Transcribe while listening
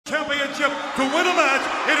championship to win a match.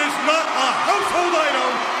 It is not a household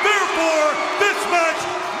item. Therefore, this match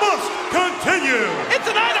must continue. It's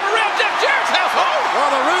an item around Jeff Jarrett's household.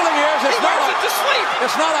 Well, the ruling is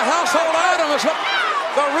it's not a household item. It's what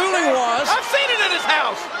the ruling was. I've seen it in his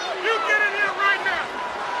house. You get in here right now.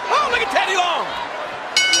 Oh, look at Teddy Long.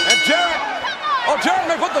 And Jarrett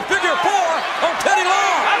may put the figure 4 on Teddy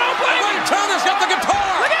Long. I don't blame him. Chyna's got the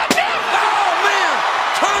guitar. Look out, Jeff. Oh, man.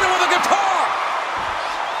 Chyna with the guitar.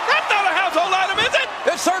 That's not a household item, is it?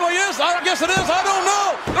 It certainly is. I guess it is. I don't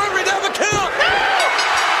know. The referee down the count. No!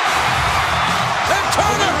 And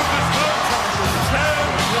Chyna.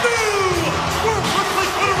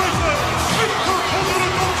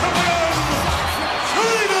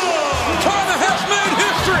 Chyna has made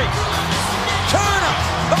history. Chyna,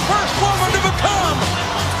 the first woman to become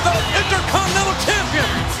the Intercontinental Champion.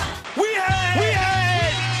 We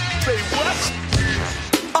had, say what?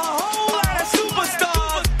 A whole lot of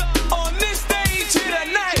superstars on this stage here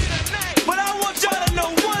tonight. But I want y'all to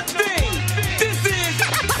know one thing. This is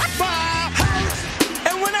my house.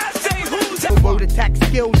 And when I say who's word attack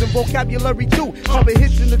skills and vocabulary too. Cover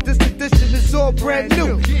hits in the distant edition is all brand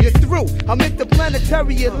new. You're through. I'm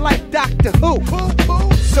interplanetary like Doctor Who.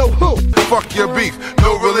 So who? Fuck your beef,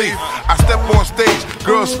 no relief. I step on stage,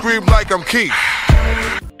 girls scream like I'm Keith.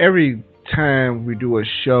 Every time we do a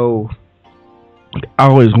show, I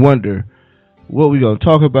always wonder what we're going to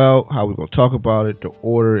talk about, how we're going to talk about it, the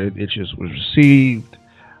order it just was received.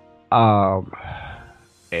 And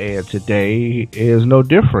today is no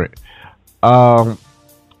different.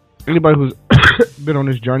 Anybody who's been on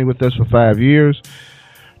this journey with us for 5 years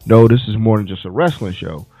know this is more than just a wrestling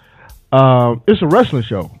show. It's a wrestling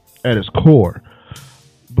show at its core,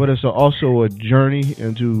 but it's also a journey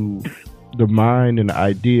into the mind and the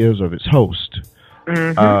ideas of its host.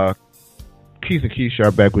 Mm-hmm. Keith and Keisha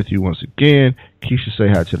are back with you once again. Keisha, say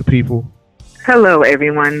hi to the people. Hello,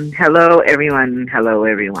 everyone. Hello, everyone. Hello,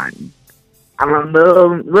 everyone. I'm a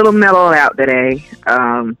little mellowed out today.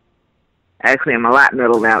 Actually, I'm a lot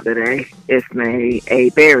mellowed out today. It's been a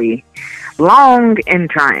very long and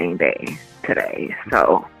trying day today,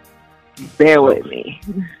 so bear with me.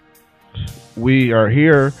 We are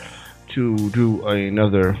here to do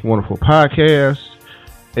another wonderful podcast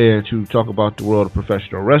and to talk about the world of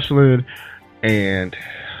professional wrestling and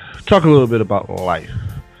talk a little bit about life.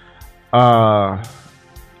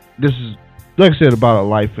 This is, like I said, about a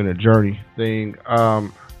life and a journey thing.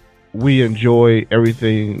 We enjoy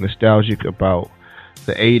everything nostalgic about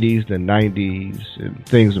the 80s, the 90s, and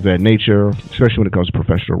things of that nature, especially when it comes to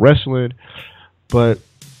professional wrestling. But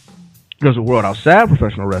there's a world outside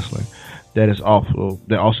professional wrestling that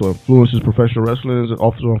also influences professional wrestling, is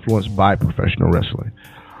also influenced by professional wrestling.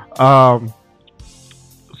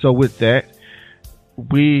 So with that,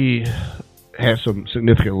 we had some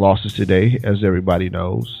significant losses today, as everybody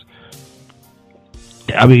knows.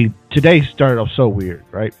 I mean, today started off so weird,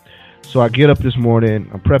 right? So I get up this morning,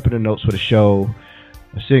 I'm prepping the notes for the show.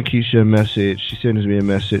 I send Keisha a message. She sends me a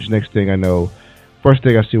message. Next thing I know, first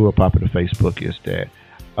thing I see will pop into Facebook is that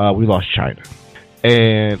we lost Chyna.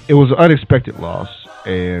 And it was an unexpected loss.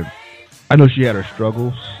 And I know she had her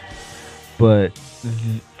struggles, but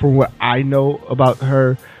from what I know about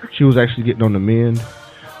her, she was actually getting on the mend.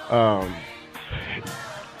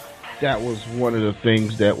 That was one of the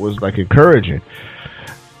things that was like encouraging.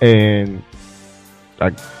 And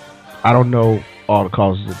I don't know all the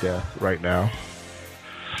causes of death right now.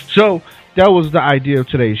 So that was the idea of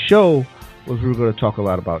today's show, was we were going to talk a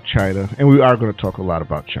lot about Chyna, and we are going to talk a lot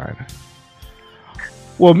about Chyna.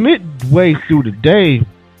 Well, midway through the day,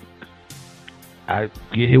 I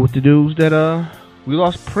get hit with the news that we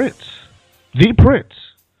lost Prince. The Prince.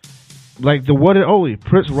 Like the one and only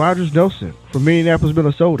Prince Rogers Nelson from Minneapolis,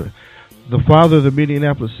 Minnesota. The father of the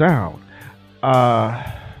Minneapolis Sound.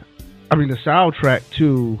 I mean, the soundtrack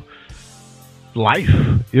to life.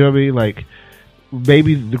 You know what I mean? Like,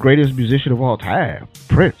 maybe the greatest musician of all time,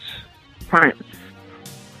 Prince. Prince.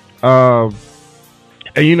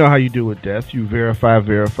 And you know how you do with death. You verify.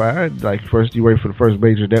 Like, first you wait for the first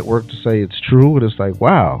major network to say it's true, and it's like,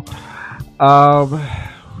 wow.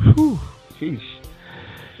 Sheesh.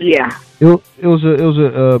 Yeah. It was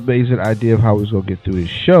an amazing idea of how we was gonna get through this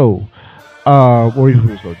show, or even if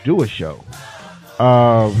we was gonna do a show.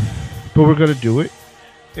 But we're gonna do it,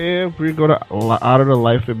 and we're gonna honor the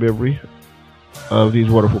life and memory of these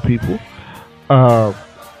wonderful people.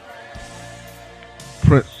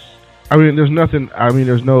 Prince. I mean, there's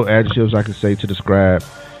no adjectives I can say to describe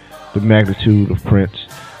the magnitude of Prince.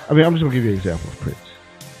 I mean, I'm just gonna give you an example of Prince.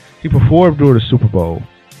 He performed during the Super Bowl,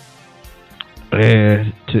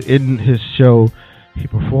 and to end his show, he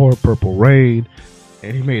performed Purple Rain,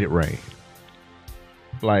 and he made it rain.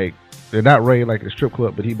 Like, they're not rain like a strip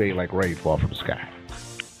club, but he made like rain fall from the sky.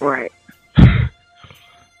 Right.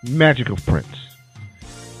 Magic of Prince.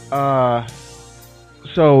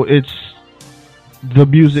 So it's the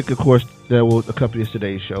music, of course, that will accompany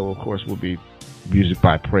today's show. Of course, will be music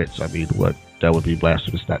by Prince. I mean, what that would be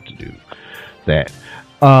blasphemous not to do that.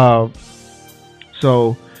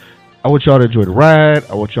 So I want y'all to enjoy the ride.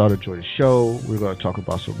 I want y'all to enjoy the show. We're going to talk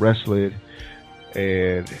about some wrestling,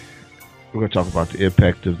 and we're going to talk about the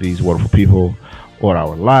impact of these wonderful people on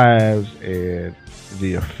our lives and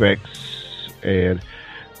the effects and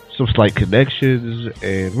some slight connections,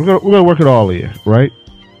 and we're gonna work it all in, right?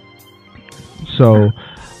 So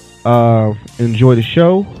enjoy the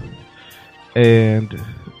show, and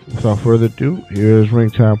without further ado, here's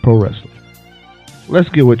Ringtime Pro Wrestling. Let's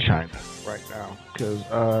get with Chyna right now,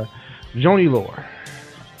 because Joanie Laurer,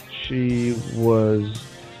 she was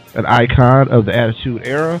an icon of the Attitude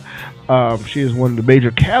Era. She is one of the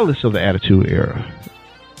major catalysts of the Attitude Era,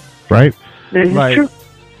 right? That is true.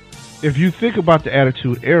 If you think about the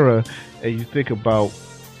Attitude Era and you think about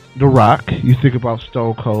The Rock, you think about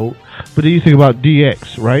Stone Cold, but then you think about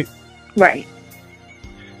DX, right? Right.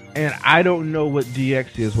 And I don't know what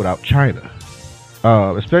DX is without Chyna.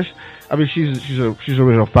 Especially, I mean, she's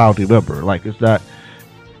original founding member. Like, it's not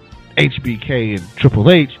HBK and Triple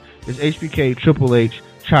H. It's HBK, Triple H,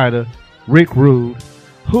 Chyna, Rick Rude,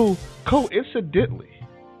 who coincidentally,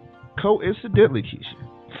 Keisha,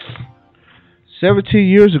 17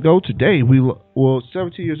 years ago today,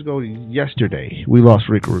 17 years ago yesterday, we lost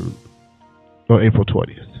Rick Rude on April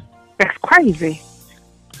 20th. That's crazy.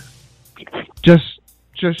 Just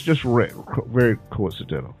very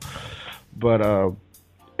coincidental. But,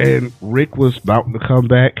 and Rick was mounting to come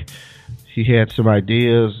back. He had some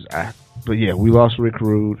ideas. But yeah, we lost Rick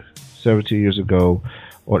Rude 17 years ago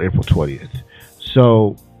on April 20th.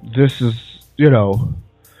 So this is, a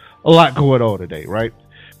lot going on today, right?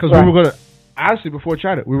 Because we were going to, honestly, before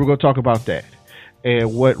Chyna, we were going to talk about that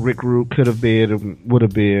and what Rick Rude could have been and would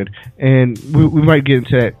have been. And we might get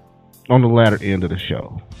into that on the latter end of the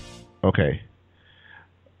show. Okay.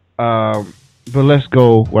 But let's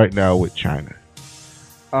go right now with Chyna.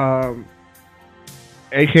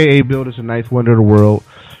 AKA billed as the ninth wonder of the world.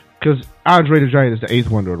 Because Andre the Giant is the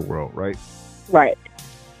eighth wonder of the world, right? Right.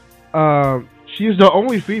 She is the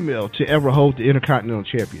only female to ever hold the Intercontinental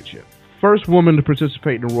Championship. First woman to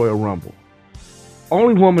participate in the Royal Rumble.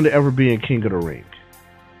 Only woman to ever be in King of the Ring.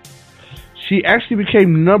 She actually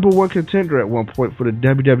became #1 contender at one point for the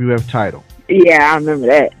WWF title. Yeah, I remember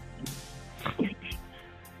that.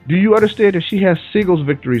 Do you understand that she has singles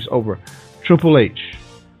victories over Triple H,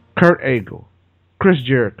 Kurt Angle, Chris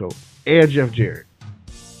Jericho, and Jeff Jarrett?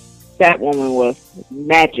 That woman was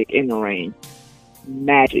magic in the ring.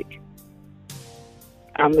 Magic.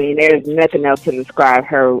 I mean, there's nothing else to describe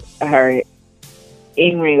her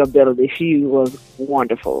in-ring ability. She was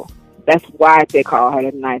wonderful. That's why they call her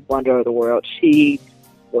the ninth wonder of the world. She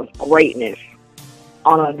was greatness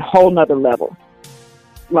on a whole nother level.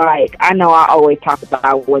 Like, I know I always talk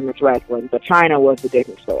about women's wrestling, but Chyna was a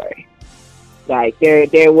different story. Like,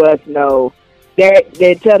 there was no...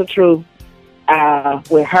 They tell the truth,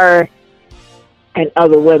 with her and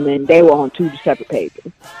other women, they were on two separate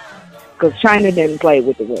pages. Because Chyna didn't play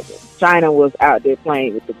with the women. Chyna was out there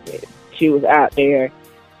playing with the men. She was out there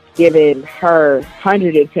giving her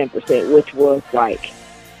 110%, which was like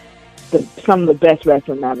some of the best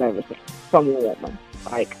wrestling I've ever seen from a woman.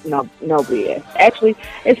 Like, no BS. Actually,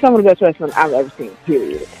 it's some of the best wrestling I've ever seen,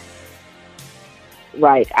 period.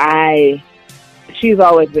 Like, she's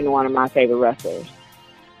always been one of my favorite wrestlers.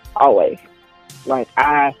 Always. Like,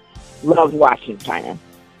 I loved watching Chyna.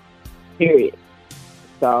 Period.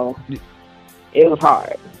 So, it was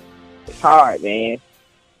hard. It's hard, man.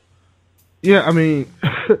 Yeah, I mean,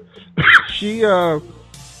 she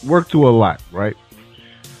worked through a lot, right?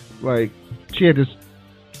 Like, she had this...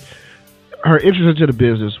 Her interest into the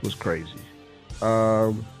business was crazy.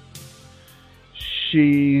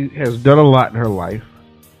 She has done a lot in her life.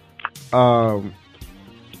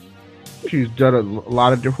 She's done a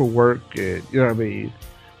lot of different work, and you know what I mean.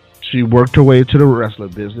 She worked her way into the wrestling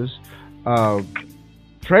business.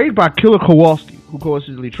 Trained by Killer Kowalski, who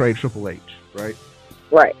coincidentally trained Triple H, right?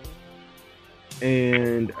 Right.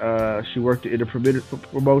 And she worked in the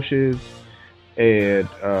promotions, and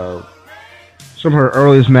some of her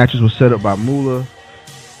earliest matches were set up by Moolah.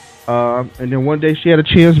 And then one day she had a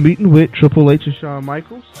chance meeting with Triple H and Shawn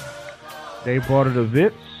Michaels. They brought her to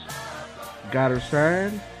Vince, got her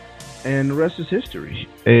signed, and the rest is history.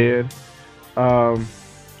 And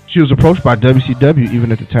she was approached by WCW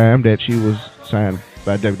even at the time that she was signed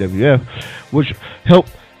by WWF, which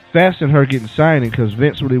helped fasten her getting signed because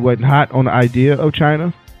Vince really wasn't hot on the idea of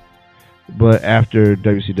Chyna. But after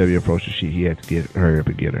WCW approached her, he had to get her up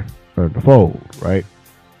and get her in the fold, right?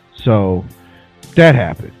 So that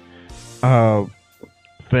happened.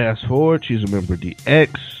 Fast forward, she's a member of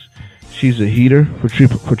DX. She's a heater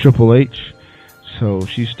for Triple H. So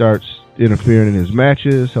she starts interfering in his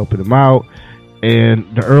matches, helping him out.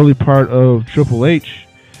 And the early part of Triple H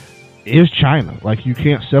is Chyna. Like, you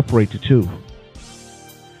can't separate the two.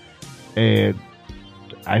 And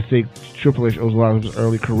I think Triple H owes a lot of his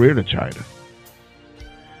early career to Chyna.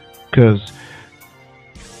 Because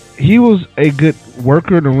he was a good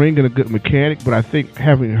worker in the ring and a good mechanic, but I think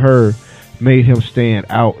having her made him stand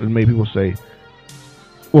out and made people say,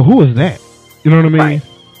 well, who is that? You know what I mean? Right.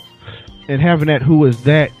 And having that who is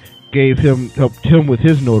that helped him with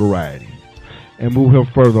his notoriety and move him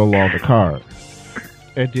further along the card.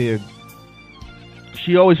 And then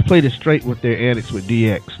she always played it straight with their antics with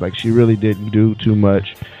DX. Like, she really didn't do too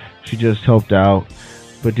much. She just helped out.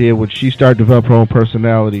 But then when she started to develop her own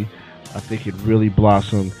personality, I think it really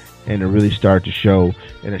blossomed and it really started to show,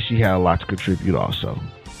 and that she had a lot to contribute also.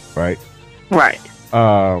 Right? Right.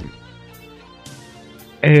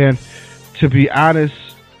 And to be honest,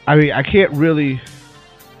 I mean, I can't really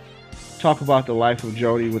talk about the life of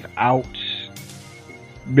Joanie without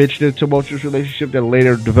mentioning the tumultuous relationship that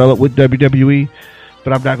later developed with WWE.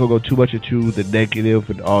 But I'm not going to go too much into the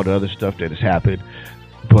negative and all the other stuff that has happened.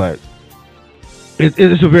 But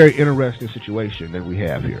it's a very interesting situation that we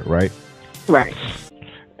have here, right? Right.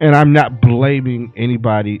 And I'm not blaming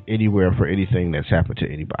anybody anywhere for anything that's happened to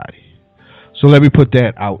anybody. So let me put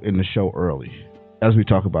that out in the show early as we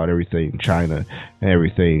talk about everything Chyna and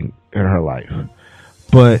everything in her life.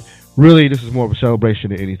 But really, this is more of a celebration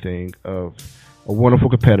than anything of a wonderful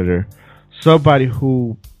competitor, somebody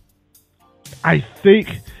who I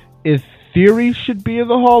think in theory should be in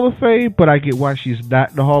the Hall of Fame, but I get why she's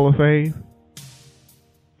not in the Hall of Fame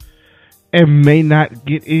and may not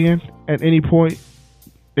get in at any point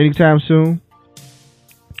anytime soon.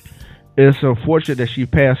 It's unfortunate that she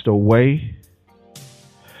passed away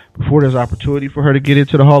before there's opportunity for her to get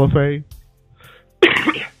into the Hall of Fame.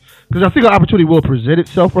 Because I think an opportunity will present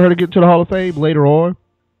itself for her to get into the Hall of Fame later on.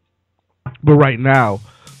 But right now,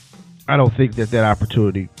 I don't think that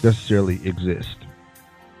opportunity necessarily exists.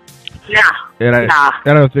 Yeah. And I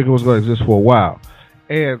don't think it was going to exist for a while.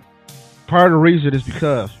 And part of the reason is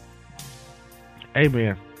because, hey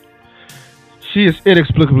man, she is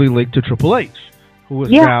inexplicably linked to Triple H, who is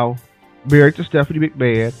now married to Stephanie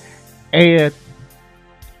McMahon and,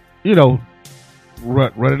 you know,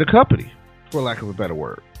 running the company, for lack of a better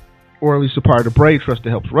word. Or at least a part of the brain trust that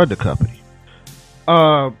helps run the company.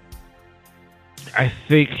 I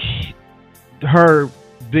think her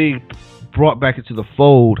being brought back into the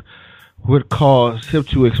fold would cause him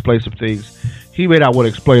to explain some things he may not want to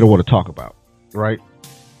explain or want to talk about, right?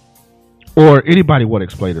 Or anybody want to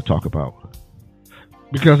explain or talk about.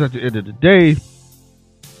 Because at the end of the day,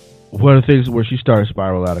 one of the things where she started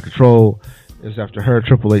spiraling out of control is after her and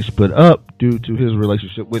Triple H split up due to his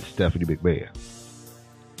relationship with Stephanie McMahon.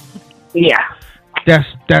 Yeah.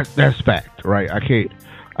 That's fact, right? I think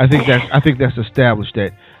that's established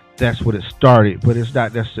that that's what it started, but it's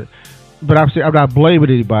not necessarily. But I'm not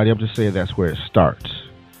blaming anybody. I'm just saying that's where it starts.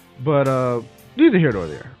 But neither here nor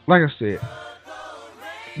there. Like I said,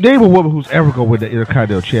 name a woman who's ever going to win the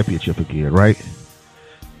Intercontinental Championship again, right?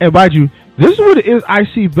 And mind you, this is when the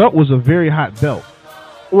IC belt was a very hot belt.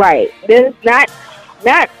 Right. This not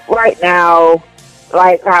right now,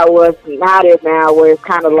 like how it was not is now, where it's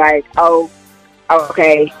kind of like, oh,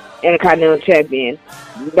 okay, Intercontinental Champion.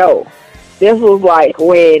 No, this was like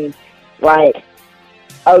when, like,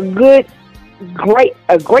 a great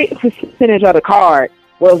percentage of the card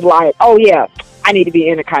was like, oh yeah, I need to be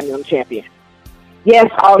Intercontinental Champion. Yes,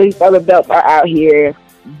 all these other belts are out here,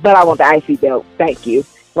 but I want the IC belt. Thank you.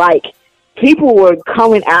 Like, people were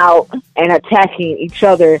coming out and attacking each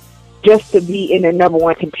other just to be in the number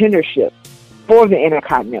one contendership for the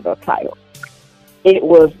Intercontinental title. It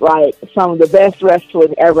was like some of the best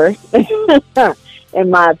wrestling ever, in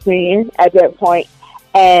my opinion, at that point.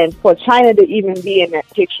 And for Chyna to even be in that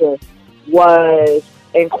picture was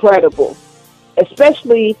incredible,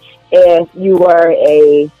 especially if you were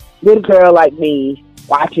a little girl like me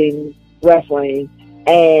watching wrestling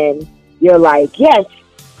and you're like, yes,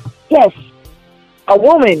 a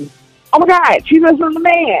woman. Oh my God, she's wrestling a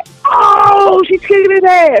man. Oh, she's kicking his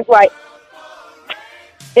ass. Like,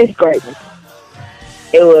 it's greatness.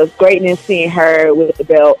 It was greatness seeing her with the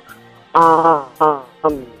belt.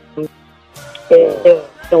 It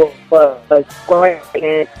was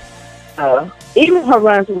greatness even her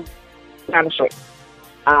runs were kind of short.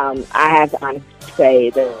 I have to honestly say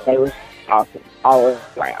that they were awesome all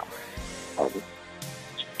around.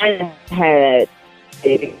 And had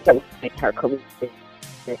her career.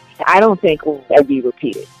 I don't think will ever be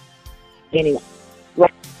repeated. Anyway,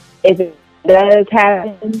 if it does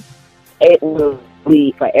happen, it will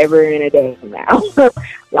be forever and a day from now.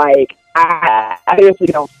 Like, I seriously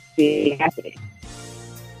don't see it happening.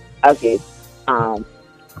 Okay.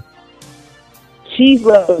 She's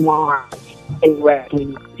the one in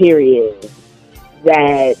wrestling, period,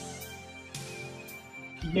 that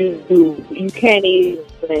you can't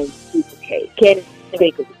even duplicate. Can't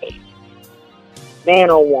think of it. Man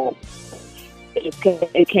or woman.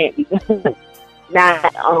 It can't be done.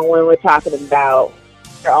 Not when we're talking about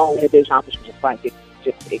their own individual accomplishments, like it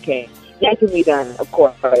can't. That can be done, of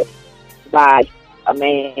course, by a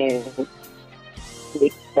man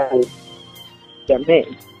because they're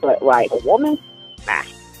men. But like a woman, nah.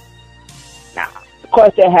 Of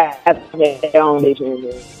course, they have their own vision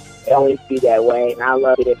and they always be that way, and I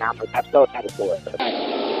love it, and I'm so thankful for it.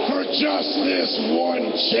 For just this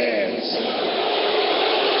one chance.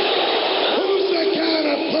 Who's the kind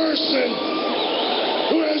of person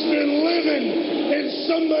who has been living in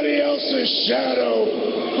somebody else's shadow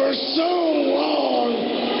for so long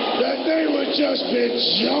that they would just be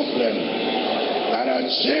jumping at a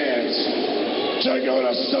chance to go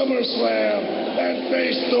to SummerSlam and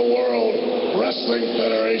face the World Wrestling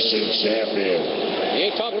Federation champion? He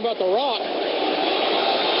ain't talking about The Rock.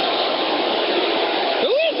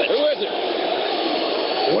 Who is it? Who is it?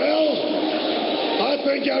 Well, I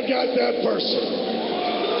think I've got that person.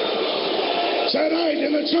 Tonight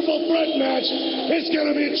in the triple threat match, it's going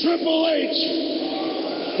to be Triple H.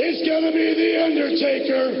 It's going to be The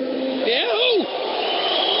Undertaker. Yeah, who?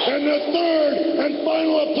 And the third and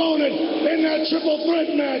final opponent in that triple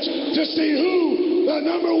threat match to see who the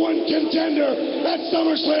number one contender at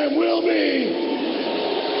SummerSlam will be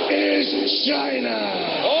is Chyna.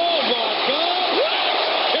 Oh, my God. What?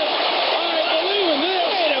 I believe in this.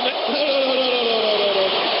 Wait a minute. No.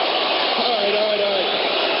 All right.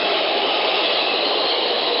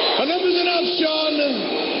 Enough is enough, Sean.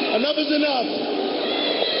 Enough is enough.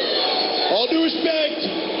 All due respect,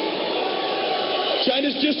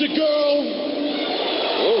 Chyna's just a girl.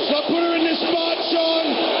 Stop putting her in this spot, Sean,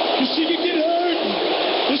 because she could get hurt.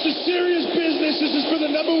 This is serious business. This is for the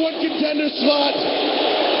number one contender slot.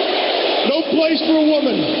 No place for a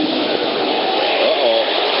woman. Uh-oh.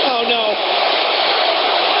 Oh, no.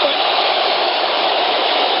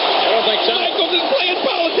 I don't think so. Michaels is playing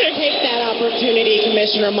politics. Take that opportunity,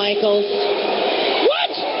 Commissioner Michaels.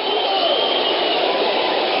 What?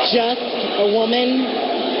 Just a woman.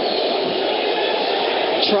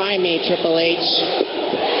 Try me, Triple H.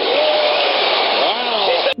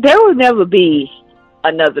 Wow. There will never be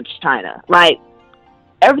another Chyna. Like,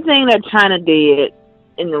 everything that Chyna did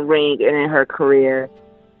in the ring and in her career,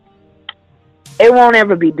 it won't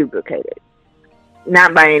ever be duplicated.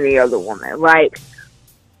 Not by any other woman. Like,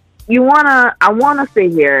 I wanna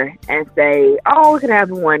sit here and say, oh, it could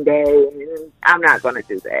happen one day, and I'm not gonna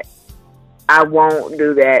do that. I won't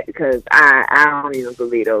do that because I don't even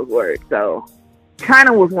believe those words. So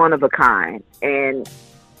Chyna was one of a kind in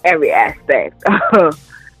every aspect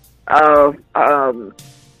of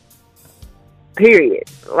period.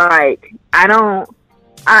 Like,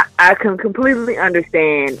 I can completely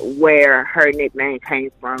understand where her nickname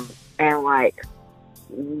came from and like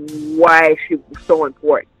why she was so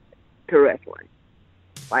important to wrestling.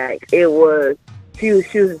 Like, she was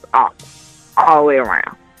awesome all the way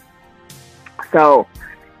around. So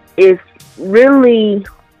it's really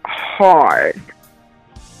hard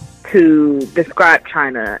to describe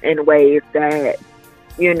Chyna in ways that,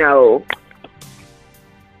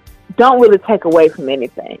 don't really take away from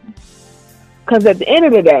anything. Because at the end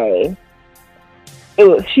of the day,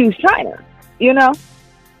 she was Chyna,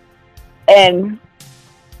 And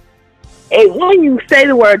when you say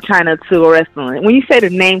the word Chyna to a wrestling, when you say the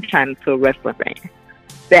name Chyna to a wrestling fan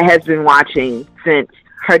that has been watching since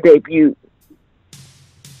her debut,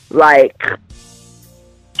 like,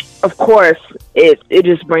 of course, it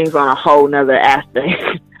just brings on a whole nother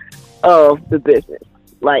aspect of the business.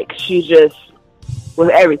 Like, she just was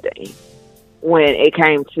everything when it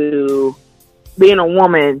came to being a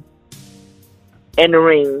woman in the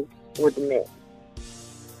ring with the men.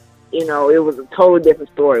 It was a totally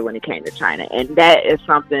different story when it came to Chyna. And that is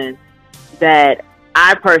something that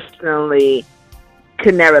I personally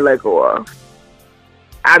could never let go of.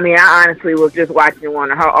 I mean, I honestly was just watching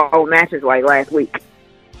one of her old matches like last week.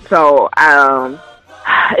 So,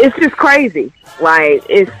 it's just crazy. Like,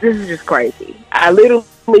 this is just crazy. I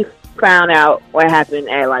literally found out what happened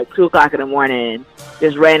at like 2 o'clock in the morning,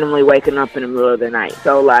 just randomly waking up in the middle of the night.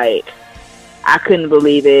 So like, I couldn't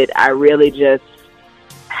believe it. I really just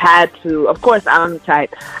had to. Of course, I'm the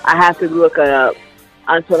type. I have to look it up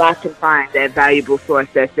until I can find that valuable source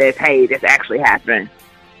that says, "Hey, this actually happened."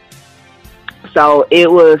 So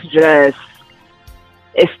it was just.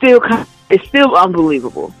 It's still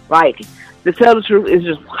unbelievable. Like, to tell the truth, it's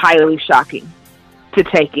just highly shocking to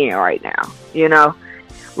take in right now. You know,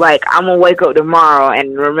 like I'm gonna wake up tomorrow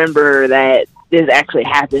and remember that this actually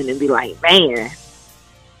happened and be like, man,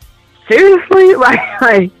 seriously,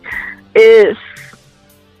 like it's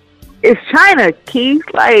Chyna, Keith.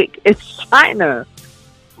 Like, it's Chyna.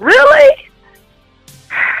 Really?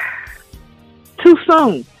 Too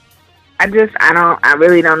soon. I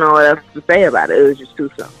really don't know what else to say about it. It was just too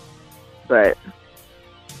soon. But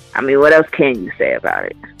I mean, what else can you say about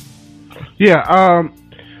it? Yeah, I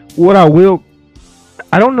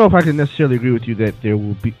don't know if I can necessarily agree with you that there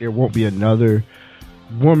won't be another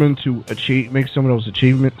woman to make some of those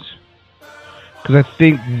achievements, because I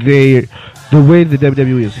think the way the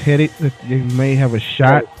WWE is headed, that they may have a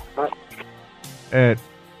shot at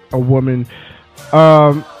a woman,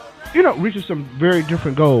 reaching some very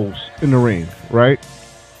different goals in the ring, right?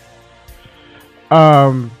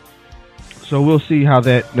 So we'll see how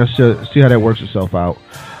that works itself out.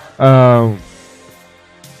 I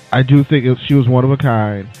do think if she was one of a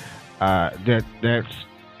kind, that's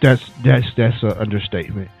an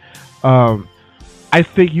understatement. I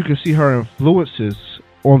think you can see her influences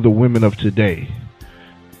on the women of today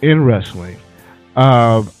in wrestling.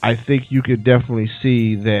 I think you could definitely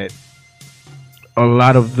see that a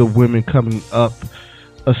lot of the women coming up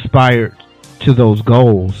aspired to those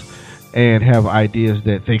goals and have ideas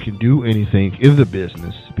that they can do anything in the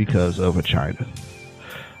business because of a Chyna.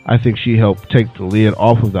 I think she helped take the lid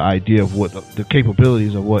off of the idea of what the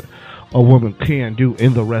capabilities of what a woman can do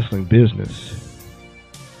in the wrestling business.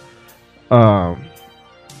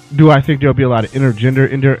 Do I think there'll be a lot of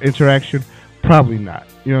intergender interaction? Probably not.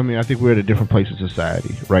 You know what I mean? I think we're at a different place in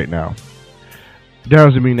society right now. That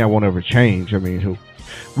doesn't mean that won't ever change. I mean,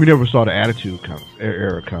 we never saw the Attitude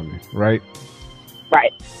era coming, right?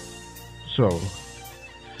 Right. So,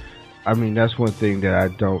 I mean, that's one thing that I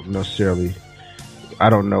don't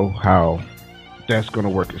know how that's going to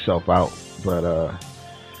work itself out, but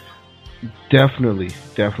definitely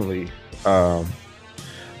an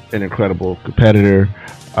incredible competitor.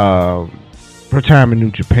 Her time in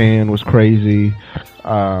New Japan was crazy.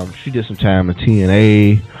 She did some time in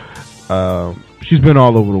TNA. She's been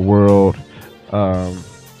all over the world.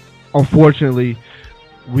 Unfortunately,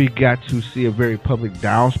 we got to see a very public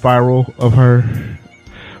down spiral of her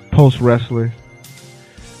post-wrestling.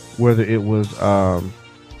 Whether it was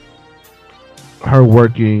her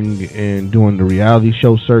working and doing the reality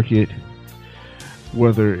show circuit,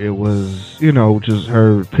 whether it was, just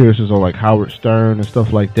her appearances on like Howard Stern and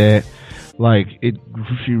stuff like that.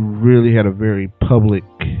 She really had a very public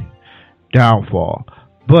downfall.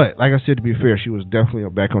 But like I said, to be fair, she was definitely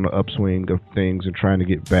back on the upswing of things and trying to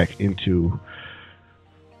get back into,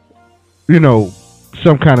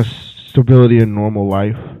 some kind of stability in normal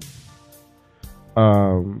life.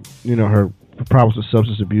 Her problems with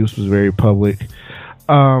substance abuse was very public.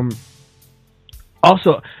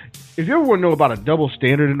 Also, if you ever want to know about a double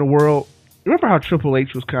standard in the world, remember how Triple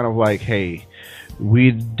H was kind of like, hey,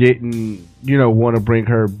 we didn't, want to bring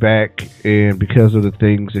her back, and because of the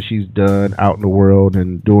things that she's done out in the world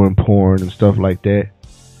and doing porn and stuff like that.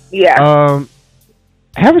 Yeah.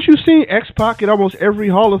 Haven't you seen X-Pac in almost every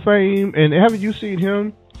Hall of Fame? And haven't you seen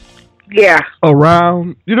him? Yeah.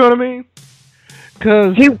 Around? You know what I mean?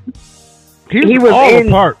 Because he was all a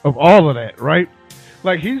part of all of that, right?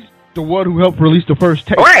 Like, he's the one who helped release the first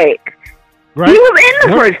tape. Right. He was in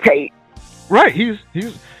the first tape. Right.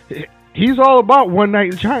 He's all about One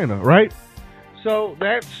Night in China, right? So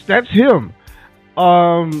that's him.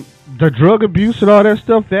 The drug abuse and all that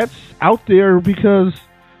stuff, that's out there because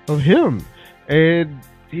of him. And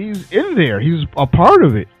he's in there. He's a part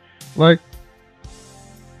of it. Like,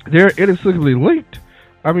 they're inexplicably linked.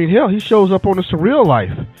 I mean, hell, he shows up on The Surreal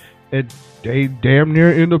Life, and they damn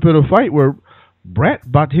near end up in a fight where Brat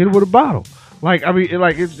about to hit him with a bottle. Like, I mean,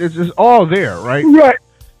 it's just all there, right?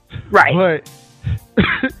 Right. But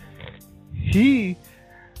he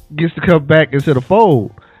gets to come back into the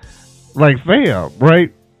fold, like fam,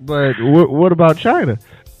 right? But what about Chyna?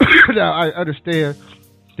 Now, I understand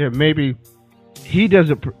that maybe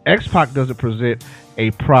X-Pac doesn't present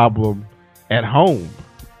a problem at home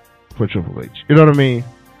for Triple H. You know what I mean?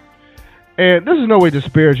 And this is no way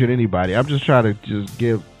disparaging anybody. I'm just trying to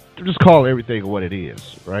just call everything what it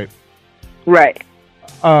is, right? Right.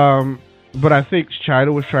 But I think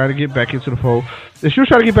Chyna was trying to get back into the fold. She was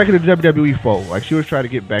trying to get back into the WWE fold. Like, she was trying to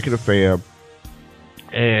get back in the fam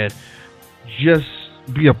and just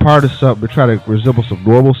be a part of something to try to resemble some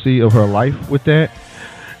normalcy of her life with that.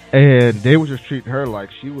 And they were just treating her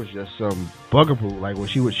like she was just some bugaboo, like when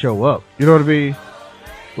she would show up. You know what I mean?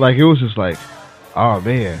 Like, it was just like, oh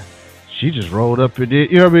man, she just rolled up and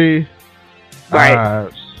did, you know what I mean?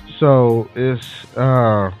 Right. So it's,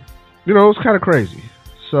 you know, it's kind of crazy.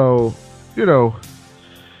 So, you know,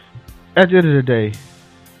 at the end of the day,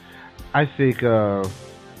 I think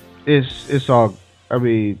it's all, I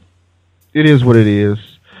mean, it is what it is,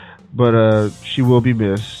 but she will be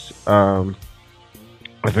missed.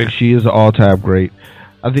 I think she is an all-time great.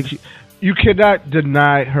 I think you cannot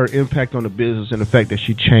deny her impact on the business and the fact that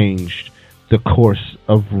she changed the course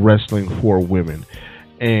of wrestling for women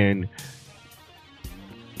and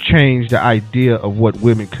changed the idea of what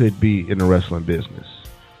women could be in the wrestling business.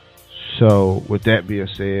 So, with that being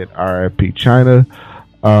said, R.I.P. Chyna.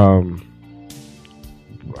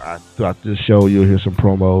 Throughout this show, you'll hear some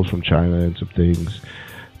promos from Chyna and some things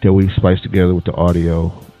that we spliced together with the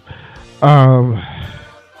audio.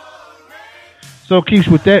 So, Keith,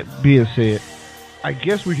 with that being said, I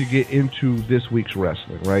guess we could get into this week's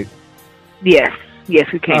wrestling, right? Yes,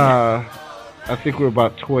 we can. I think we're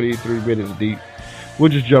about 23 minutes deep. We'll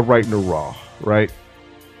just jump right into Raw, right?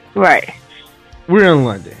 Right. We're in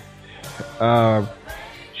London.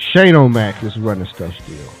 Shane O'Mac is running stuff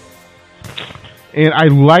still. And I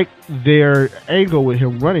like their angle with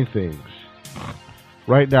him running things.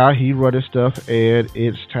 Right now, he running stuff, and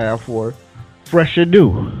it's time for fresh and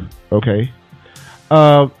new. Okay.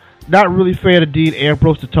 Not really fan of Dean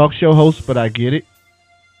Ambrose, the talk show host, but I get it.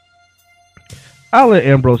 I'll let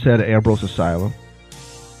Ambrose have the Ambrose Asylum.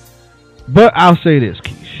 But I'll say this,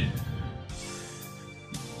 Keish.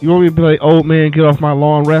 You want me to play old man get off my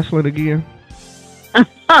lawn wrestling again?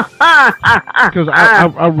 Because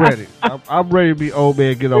I'm ready. I'm ready to be old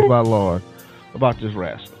man get off my lawn about this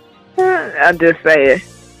wrestling. I'm just saying.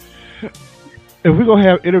 If we're going to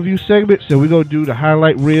have interview segments and we're going to do the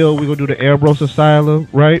highlight reel, we're going to do the Ambrose Asylum,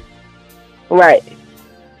 right? Right.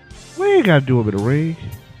 We ain't got to do them in the ring.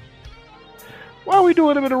 Why are we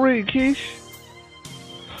doing them in the ring, Keish?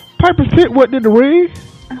 Piper's Pit wasn't in the ring.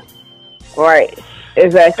 Right.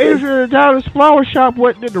 Exactly. Adrian Adonis Flower Shop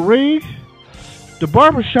wasn't in the ring. The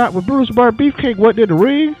barber shop with Bruce Bar Beefcake wasn't in the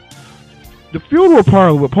ring. The funeral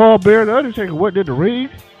parlor with Paul Bear and the Undertaker wasn't in the ring.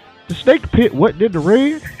 The Snake Pit wasn't in the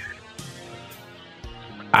ring.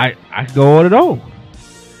 I can go on and on.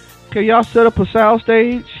 Can y'all set up a sound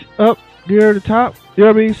stage up near the top? You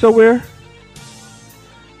know what I mean? Somewhere.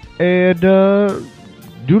 And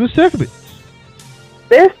do the segments.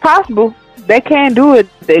 It's possible. They can't do it.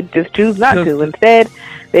 They just choose not to. Instead,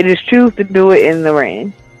 they just choose to do it in the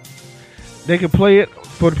ring. They can play it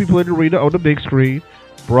for the people in the arena on the big screen,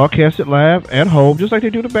 broadcast it live at home, just like they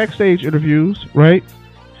do the backstage interviews, right?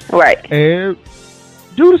 Right. And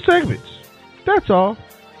do the segments. That's all.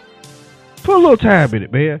 Put a little time in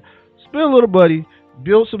it, man. Spend a little money,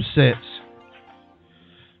 build some sets,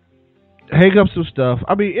 hang up some stuff.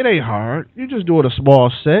 I mean, it ain't hard. You're just doing a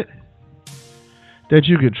small set that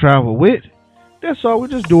you can travel with. That's all. We're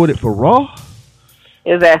just doing it for Raw.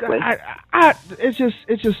 Exactly. It's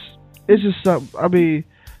just something. I mean,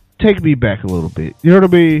 take me back a little bit. You know what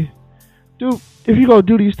I mean? If you're gonna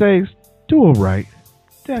do these things, do them right.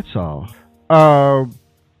 That's all.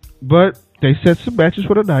 But they set some matches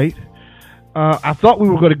for the night. I thought we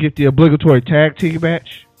were gonna get the obligatory tag team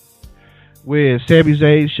match where Sami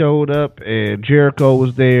Zayn showed up and Jericho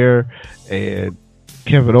was there and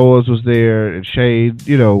Kevin Owens was there and Shane,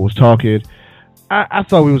 was talking. I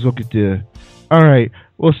thought we was gonna get the all right.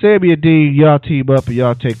 Well, Sami and Dean, y'all team up and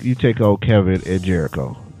you take on Kevin and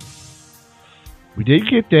Jericho. We didn't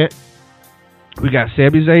get that. We got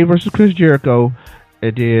Sami Zayn versus Chris Jericho,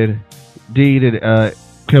 and then Dean and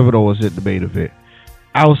Kevin Owens in the main event.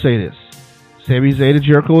 I will say this: Sami Zayn and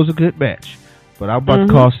Jericho was a good match, but I'm about to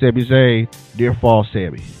call Sami Zayn Dear Fall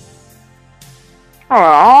Sami.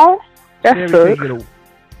 Aww, that's good.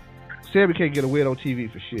 Sami can't get a win on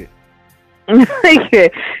TV for shit.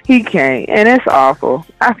 He can't, and it's awful.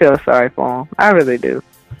 I feel sorry for him. I really do.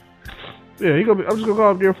 Yeah, I'm just gonna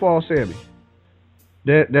call him Dear Fall Sami.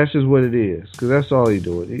 That's just what it is, because that's all he's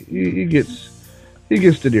doing. He gets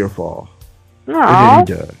the Dear Fall, and then he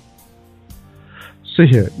does. So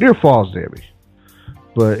yeah, Dear Fall Sami.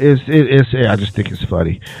 But it's I just think it's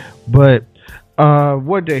funny. But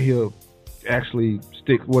one day he'll actually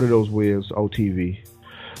stick one of those wins on TV.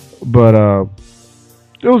 But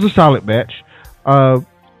it was a solid match.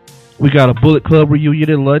 We got a Bullet Club reunion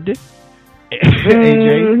in London.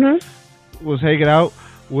 AJ was hanging out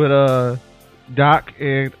with Doc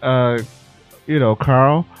and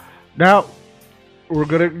Carl. Now we're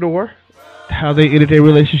gonna ignore how they ended their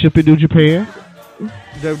relationship in New Japan.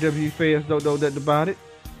 WWE fans don't know nothing about it.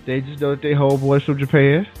 They just know that they homeboys from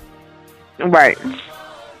Japan. Right.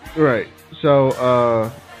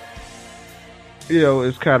 So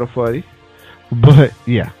it's kind of funny, but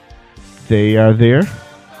yeah, they are there,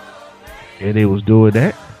 and they was doing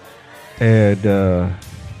that, and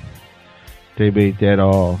they made that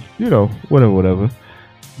all, whatever.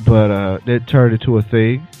 But that turned into a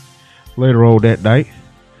thing later on that night.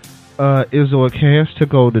 Enzo and Cass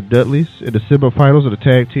took on the Dudleyz in the semifinals of the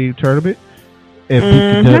tag team tournament and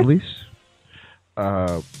beat the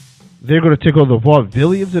Dudleyz. They're going to take on the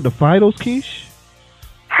Vaudevillians in the finals, Keish.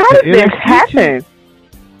 How did this happen?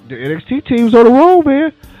 The NXT team's on the roll,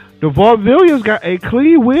 man. The Vaudevillians got a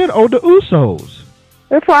clean win on the Usos.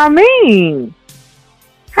 That's what I mean.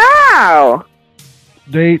 How?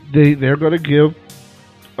 They're going to give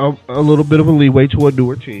a little bit of a leeway to a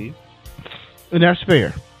newer team, and that's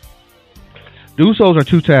fair. The Usos are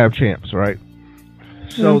two-time champs, right?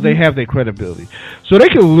 So they have their credibility. So they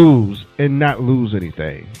can lose and not lose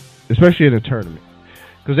anything, especially in a tournament,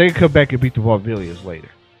 because they can come back and beat the Vaudevillians later,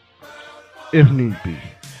 if need be.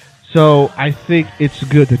 So I think it's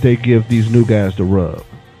good that they give these new guys the rub.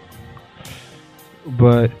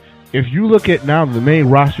 But if you look at now, the main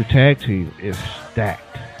roster tag team is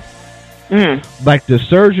stacked. Like the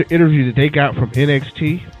surge interview that they got from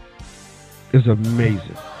NXT is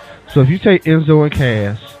amazing. So if you take Enzo and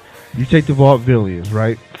Cass, you take the Vaudevillians,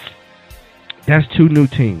 right? That's two new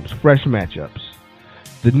teams, fresh matchups.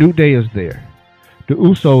 The New Day is there. The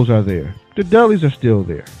Usos are there. The Dudleys are still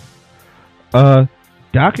there.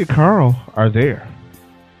 Doc and Carl are there.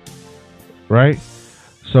 Right?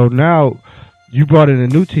 So now you brought in a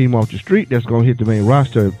new team off the street that's going to hit the main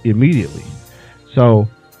roster immediately. So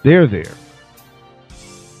they're there.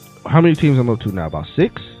 How many teams I'm up to now? About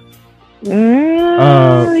 6?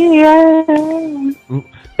 Yeah.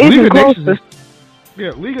 League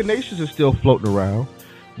of Nations is still floating around.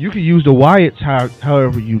 You can use the Wyatts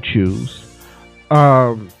however you choose.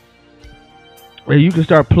 And you can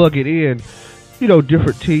start plugging in,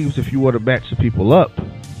 different teams if you want to match some people up.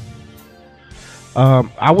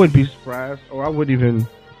 I wouldn't be surprised, or I wouldn't even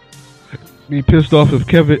be pissed off if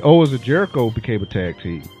Kevin Owens and Jericho became a tag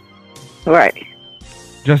team. Right.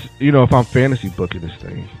 Just, if I'm fantasy booking this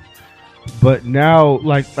thing. But now,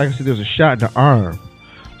 like I said, there's a shot in the arm.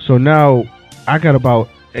 So now I got about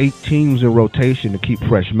 8 teams in rotation to keep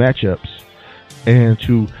fresh matchups and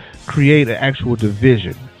to create an actual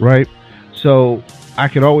division, right? So I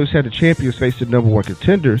can always have the champions face the number 1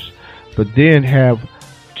 contenders, but then have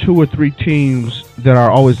 2 or 3 teams that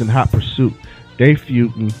are always in hot pursuit. They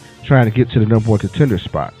feuding, trying to get to the number 1 contender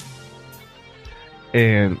spot.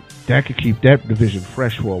 And that could keep that division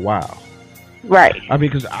fresh for a while. Right. I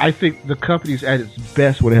mean, because I think the company's at its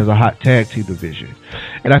best when it has a hot tag team division.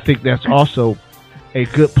 And I think that's also a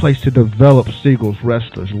good place to develop singles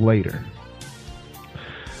wrestlers later.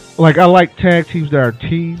 Like, I like tag teams that are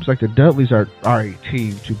teams. Like, the Dudleys are a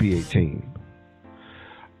team to be a team.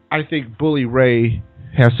 I think Bully Ray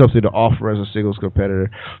has something to offer as a singles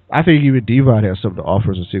competitor. I think even Devon has something to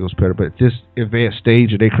offer as a singles competitor. But at this advanced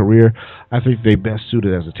stage of their career, I think they're best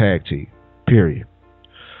suited as a tag team. Period.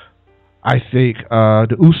 I think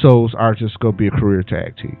the Usos are just going to be a career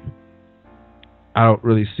tag team. I don't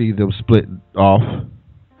really see them splitting off.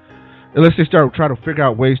 Unless they start trying to figure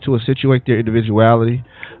out ways to accentuate their individuality.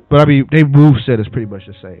 But, I mean, their moveset is pretty much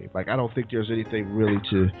the same. Like, I don't think there's anything really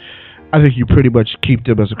to... I think you pretty much keep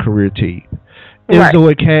them as a career team. Right. Enzo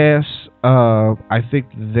and Cass, I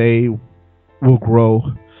think they will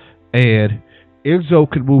grow. And Enzo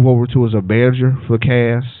could move over to as a manager for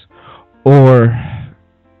Cass. Or...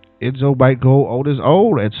 Enzo might go on his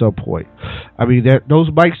own at some point. I mean,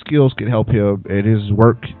 those mic skills can help him, and his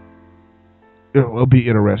work will be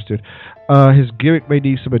interesting. His gimmick may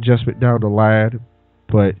need some adjustment down the line,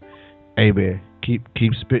 but hey, man, keep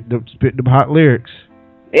spitting them hot lyrics.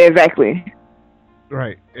 Exactly.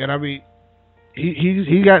 Right, and I mean,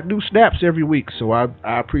 he got new snaps every week, so I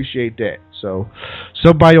appreciate that. So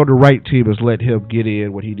somebody on the right team has let him get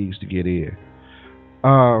in what he needs to get in.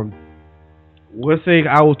 One thing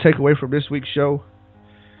I will take away from this week's show,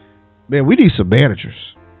 man, we need some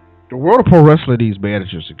managers. The World of Pro Wrestling needs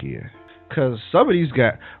managers again. Because some of these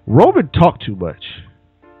guys, Roman talk too much.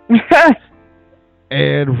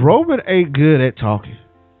 And Roman ain't good at talking.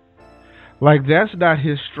 Like, that's not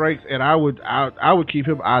his strength, and I would keep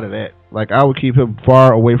him out of that. Like, I would keep him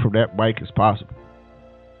far away from that mic as possible.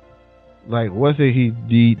 Like, one thing he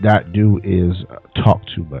need not do is talk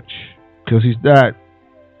too much. Because he's not...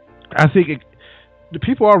 I think the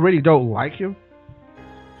people already don't like him.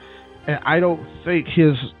 And I don't think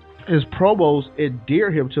his promos endear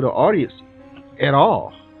him to the audience at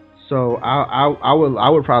all. So I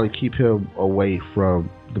would probably keep him away from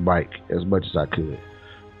the mic as much as I could.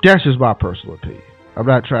 That's just my personal opinion. I'm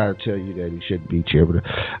not trying to tell you that he shouldn't be chairman.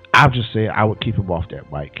 I'm just saying I would keep him off that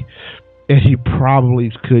mic. And he probably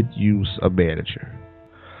could use a manager.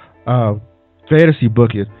 Fantasy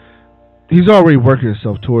booking, he's already working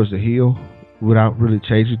himself towards the heel without really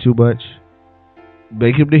changing too much.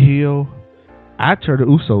 Make him the heel. I turn the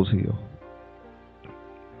Usos heel.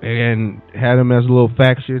 And have them as a little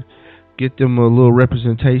faction. Get them a little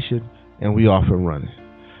representation. And we off and running.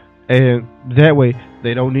 And that way,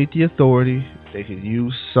 they don't need the authority. They can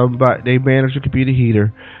use somebody. Their manager could be the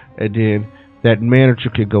heater. And then that manager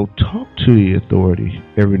could go talk to the authority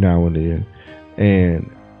every now and then. And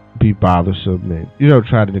be bothersome. And, you know,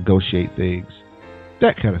 try to negotiate things.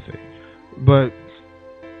 That kind of thing. But,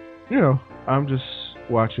 you know, I'm just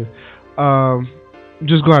watching.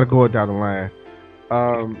 Just glad to go down the line.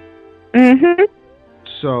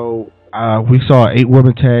 So, we saw an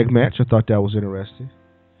 8-woman tag match. I thought that was interesting.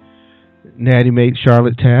 Natty made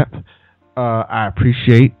Charlotte tap. I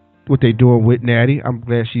appreciate what they're doing with Natty. I'm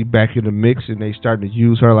glad she's back in the mix and they starting to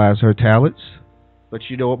use her as her talents. But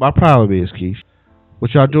you know what my problem is, Keith?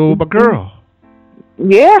 What y'all doing with my girl?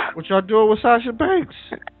 Yeah. What y'all doing with Sasha Banks?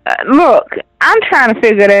 Look, I'm trying to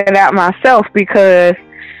figure that out myself because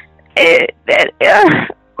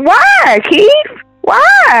why, Keith?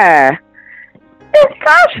 Why? It's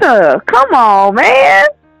Sasha. Come on, man.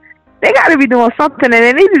 They got to be doing something, and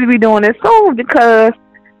they need to be doing it soon because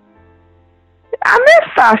I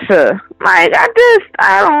miss Sasha. Like,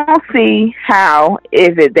 I don't see how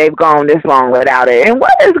is it they've gone this long without it. And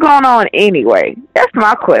what is going on anyway? That's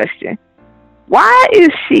my question. Why is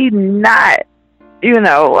she not, you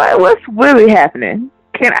know, what's really happening?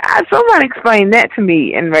 Can somebody explain that to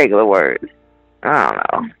me in regular words? I don't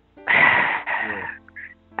know.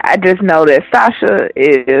 I just know that Sasha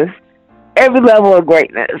is every level of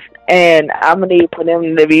greatness, and I'm going to need for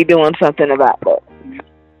them to be doing something about that.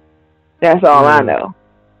 That's all I know.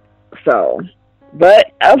 So,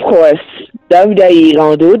 but, of course, WWE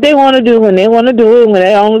going to do what they want to do when they want to do it, when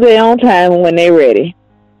they're on their own time and when they're ready.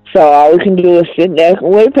 So all we can do is sit there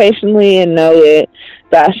and wait patiently and know that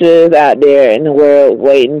Sasha is out there in the world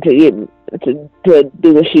waiting to get to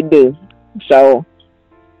do what she do. So,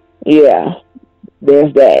 yeah,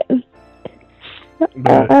 there's that.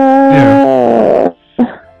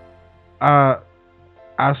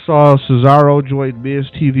 I saw Cesaro join Miz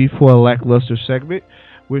TV for a lackluster segment,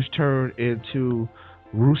 which turned into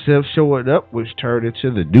Rusev showing up, which turned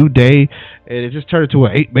into the New Day, and it just turned into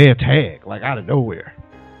an 8-man tag, like out of nowhere.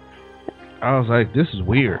 I was like, this is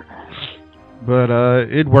weird. But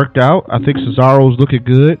it worked out. I think Cesaro's looking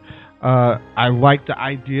good. I like the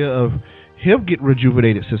idea of him getting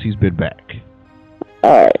rejuvenated since he's been back.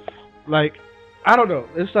 Alright. Like, I don't know.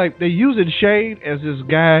 It's like they're using Shane as this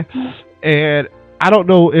guy, and I don't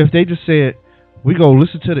know if they just said, we going to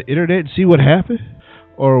listen to the internet and see what happened,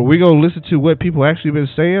 or we going to listen to what people actually been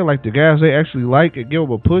saying, like the guys they actually like, and give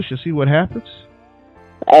them a push and see what happens.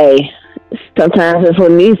 Hey, sometimes that's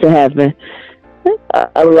what needs to happen.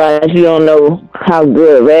 Otherwise, you don't know how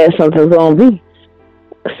good or bad something's going to be.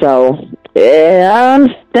 So, yeah, I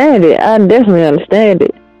understand it. I definitely understand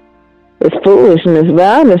it. It's foolishness, but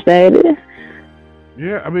I understand it.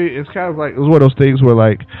 Yeah, I mean, it's kind of like, it was one of those things where,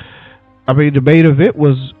 like, I mean, the main event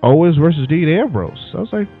was Owens versus Dean Ambrose. So I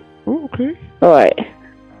was like, oh, okay. All right.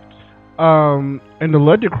 And the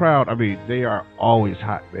London crowd, I mean, they are always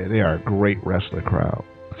hot, man. They are a great wrestling crowd.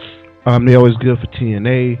 They're always good for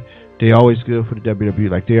TNA. They're always good for the WWE.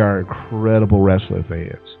 Like, they are incredible wrestling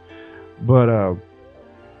fans. But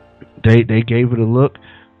they gave it a look.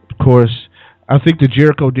 Of course, I think the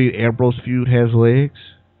Jericho Dean Ambrose feud has legs.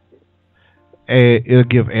 And it'll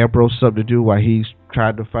give Ambrose something to do while he's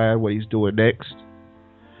trying to find what he's doing next.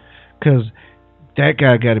 Because that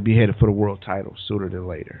guy got to be headed for the world title sooner than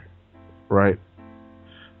later. Right?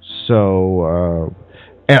 So,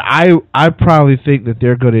 and I probably think that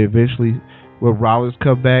they're going to eventually, when Rollins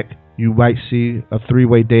come back, you might see a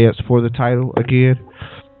 3-way dance for the title again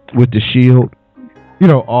with the Shield. You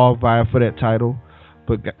know, all vying for that title.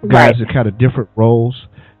 But guys in kind of different roles.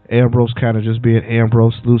 Ambrose kind of just being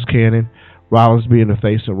Ambrose, loose cannon. Rollins being the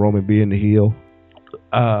face and Roman being the heel.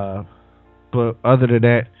 But other than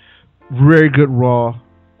that, very good Raw.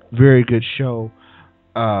 Very good show.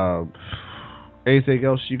 Anything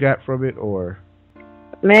else you got from it, or?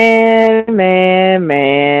 Man.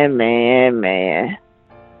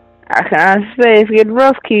 I can't say it's getting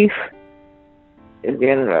rough, Keith. It's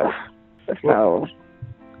getting rough. So,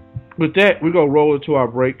 with that, we're gonna roll into our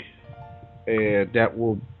break, and that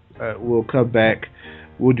we'll come back.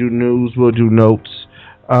 We'll do news. We'll do notes.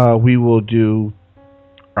 We will do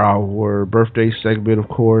our birthday segment, of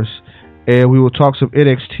course, and we will talk some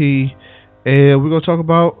NXT, and we're gonna talk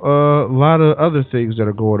about a lot of other things that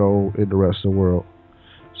are going on in the rest of the world.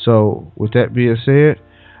 So, with that being said,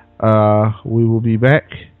 we will be back,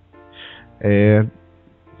 and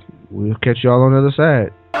we'll catch y'all on the other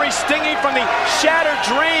side. Stinging from the shattered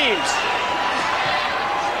dreams.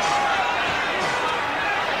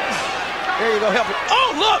 There you go, help him.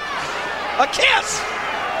 Oh, look! A kiss!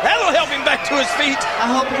 That'll help him back to his feet. I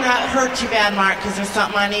hope you're not hurt too bad, Mark, because there's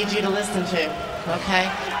something I need you to listen to, okay?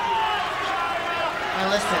 Now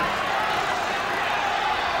listen.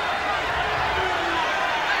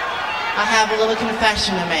 I have a little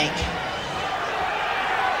confession to make.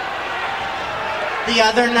 The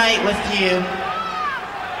other night with you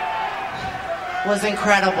was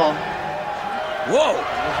incredible. Whoa!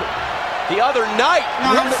 The other night?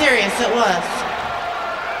 No, I'm serious, it was.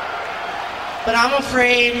 But I'm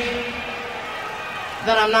afraid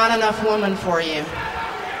that I'm not enough woman for you.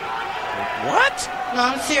 What? No,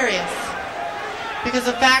 I'm serious. Because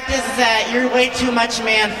the fact is that you're way too much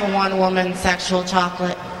man for one woman, sexual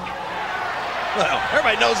chocolate. Well,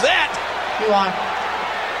 everybody knows that. You are.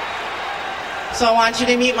 So I want you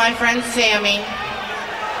to meet my friend Sami.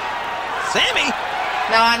 Sami?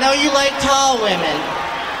 Now I know you like tall women.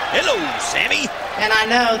 Hello, Sami. And I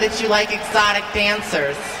know that you like exotic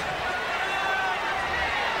dancers.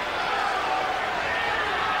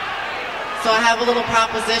 So I have a little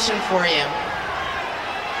proposition for you.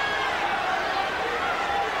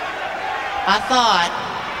 I thought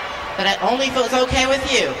that only if it was okay with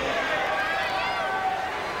you,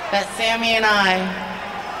 that Sami and I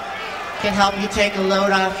can help you take a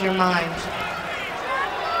load off your mind.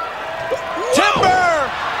 Timber!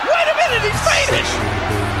 Wait a minute, he's fainted!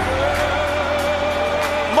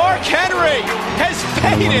 Mark Henry has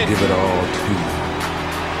fainted! Give it all to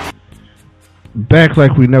you. Back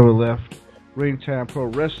like we never left. Ringtime Pro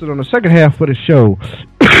Wrestling on the second half of the show.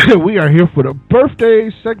 We are here for the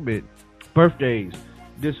birthday segment. Birthdays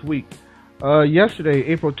this week. Yesterday,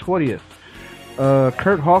 April 20th,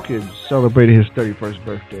 Kurt Hawkins celebrated his 31st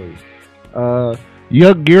birthday.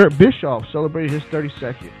 Young Garrett Bischoff celebrated his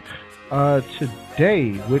 32nd.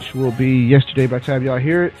 Today, which will be yesterday by the time y'all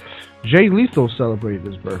hear it, Jay Lethal celebrated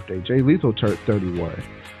his birthday. Jay Lethal turned 31.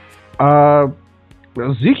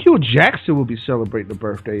 Ezekiel Jackson will be celebrating a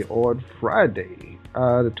birthday on Friday,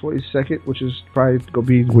 the 22nd, which is probably going to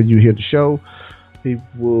be when you hear the show. He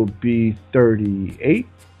will be 38.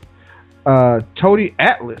 Tony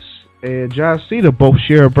Atlas and John Cena both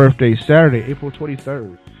share a birthday Saturday, April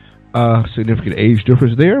 23rd. Significant age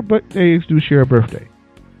difference there, but they do share a birthday.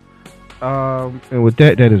 And with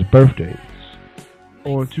that is birthdays.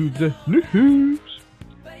 On to the news.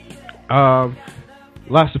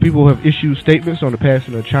 Lots of people have issued statements on the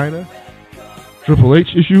passing of Chyna. Triple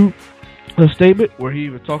H issued a statement where he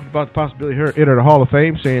even talked about the possibility of her entering the Hall of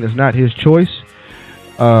Fame, saying it's not his choice.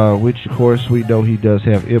 Which, of course, we know he does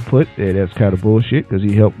have input, and that's kind of bullshit because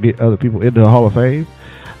he helped get other people into the Hall of Fame.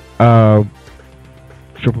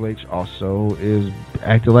 Triple H also is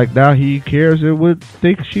acting like now he cares and would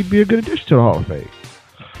think she'd be a good addition to the Hall of Fame.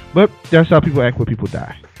 But that's how people act when people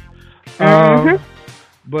die.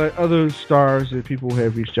 But other stars and people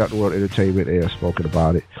have reached out to World Entertainment and have spoken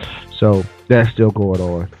about it. So that's still going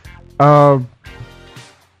on.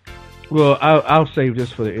 Well, I'll save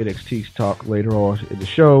this for the NXT talk later on in the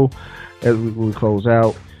show as we close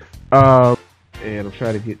out. And I'm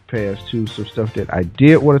trying to get past some stuff that I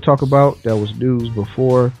did want to talk about that was news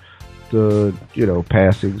before the,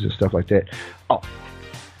 passings and stuff like that. Oh,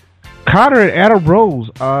 Konnor and Adam Rose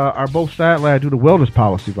are both sidelined due to wellness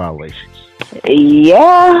policy violations.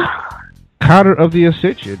 Yeah. Konnor of the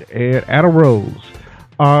Ascension and Adam Rose.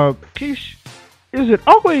 Keish, is it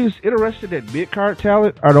always interesting that mid-card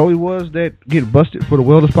talent are the only ones that get busted for the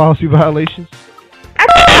wellness policy violations?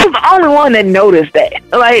 I was the only one that noticed that.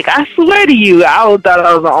 Like, I swear to you, I thought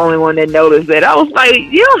I was the only one that noticed that. I was like,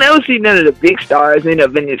 you don't ever see none of the big stars end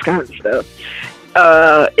up in this kind of stuff.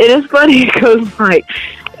 It is funny because, like,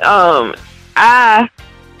 I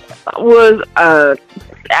was,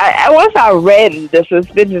 once I read the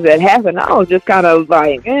suspensions that happened, I was just kind of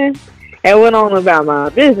like, and went on about my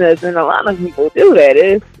business. And a lot of people do that.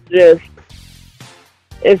 It's just,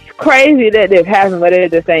 it's crazy that they've happened, but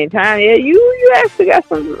at the same time, yeah, you actually got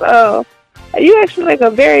some, you actually make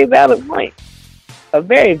a very valid point. A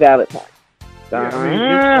very valid point. Yeah, I mean,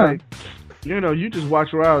 it's like, you just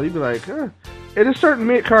watch around, you be like, huh. And there's certain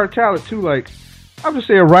mid-card talent, too, like, I'm just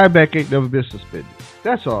saying Ryback ain't never been suspended.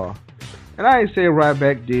 That's all. And I ain't saying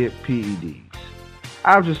Ryback did PEDs.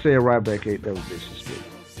 I'm just saying Ryback ain't never been suspended.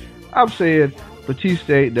 I'm saying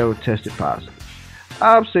Batista ain't never tested positive.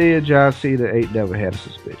 I'm saying John Cena ain't never had a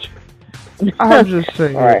suspension. I'm just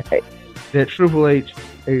saying that Triple H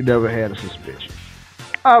ain't never had a suspension.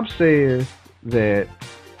 I'm saying that,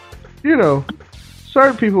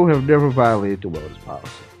 certain people have never violated the wellness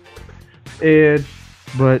policy.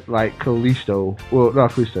 But like Kalisto,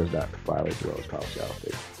 Kalisto's not violating the wellness policy, I don't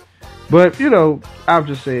think. But, I'm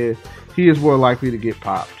just saying he is more likely to get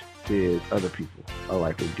popped than other people are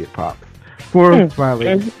likely to get popped for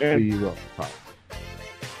violating the wellness policy.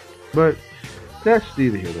 But that's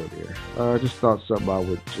neither here nor there. I just thought something I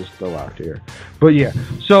would just throw out there. But yeah,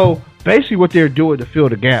 so basically what they're doing to fill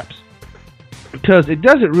the gaps, because it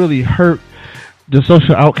doesn't really hurt the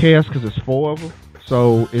social outcasts because it's 4 of them.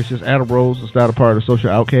 So it's just Adam Rose is not a part of the social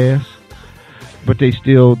outcasts, but they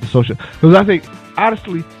still the social. Because I think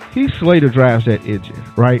honestly, Heath Slater drives that engine,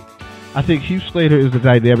 right? I think Heath Slater is the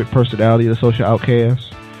dynamic personality of the social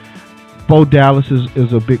outcasts. Bo Dallas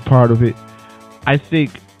is a big part of it. I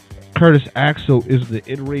think Curtis Axel is the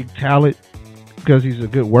in-ring talent because he's a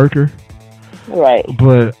good worker. Right.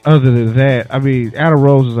 But other than that, I mean, Adam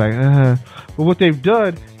Rose is like, But what they've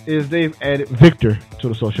done is they've added Victor to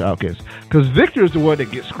the social outcasts. Because Victor is the one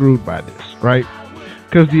that gets screwed by this, right?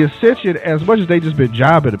 Because the Ascension, as much as they just been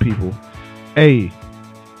jobbing to people, they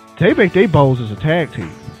make their bones as a tag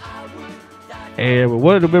team. And when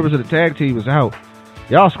one of the members of the tag team is out,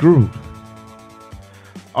 y'all screwed.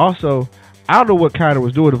 Also, I don't know what Konnor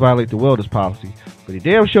was doing to violate the wellness policy, but he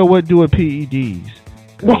damn sure wasn't doing PEDs.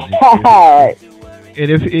 And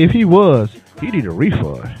if he was, he need a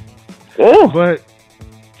refund. Ooh. But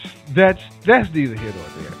that's neither here nor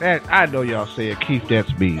there. That I know y'all saying, Keith,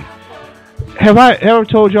 that's me. Have I ever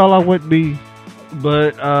told y'all I wasn't me?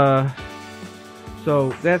 But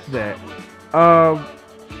so that's that.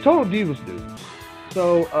 Total Divas news.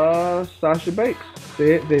 So Sasha Banks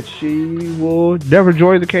said that she will never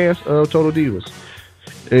join the cast of Total Divas.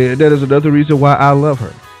 And that is another reason why I love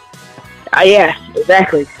her. Yeah,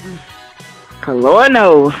 exactly. Cause Lord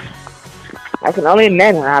knows, I can only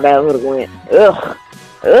imagine how that would have went. Ugh.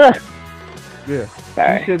 Yeah.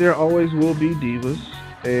 Sorry. She said there always will be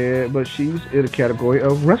divas, but she's in a category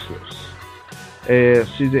of wrestlers. And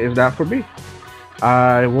she said, it's not for me.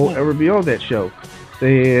 I won't ever be on that show.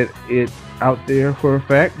 Said it's out there for a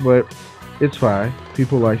fact, but it's fine.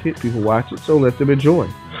 People like it, people watch it, so let them enjoy.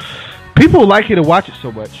 People like it and watch it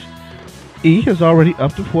so much. E has already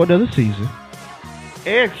upped it for another season.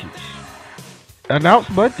 And announced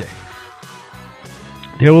Monday,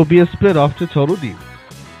 there will be a spinoff to Total Divas.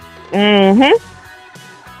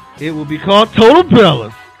 Mm-hmm. It will be called Total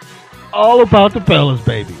Bellas. All about the Bellas,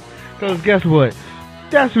 baby. Because guess what?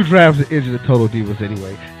 That's who drives the engine of Total Divas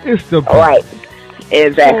anyway. It's the Bellas. Right.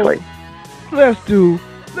 Exactly. So,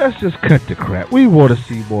 let's just cut the crap. We want to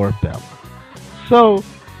see more Bella. So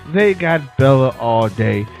they got Bella all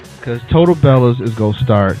day because Total Bellas is going to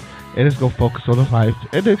start and it's going to focus on the life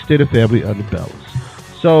and the extended family of the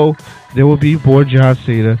Bellas. So there will be more John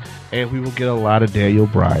Cena and we will get a lot of Daniel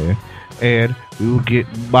Bryan and we will get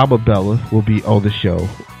Mama Bella will be on the show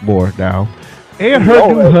more now. And her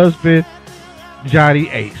new husband, Johnny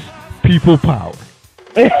Ace. People power.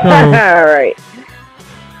 So, all right.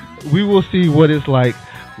 We will see what it's like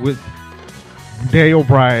with Daniel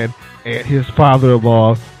Bryan and his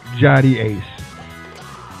father-in-law, Johnny Ace.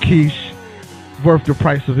 Quiche, worth the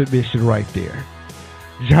price of admission right there.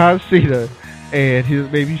 John Cena and his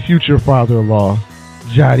maybe future father-in-law,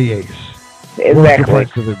 Johnny Ace. Exactly. Worth the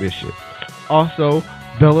price of admission. Also,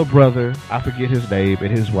 Bella brother, I forget his name,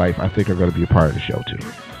 and his wife, I think are going to be a part of the show too.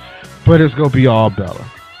 But it's going to be all Bella.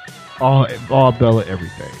 All Bella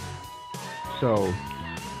everything. So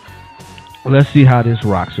let's see how this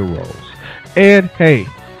rocks and rolls. And hey,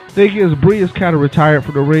 thing is, Brie is kind of retired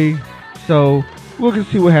from the ring, so we'll get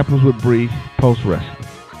to see what happens with Brie post wrestling.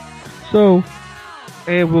 So,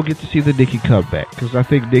 and we'll get to see the Nikki comeback because I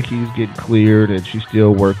think Nikki's getting cleared and she's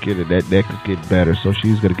still working, and that neck is getting better, so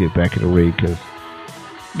she's gonna get back in the ring because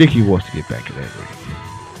Nikki wants to get back in that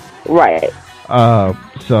ring. Right.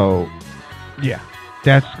 So yeah,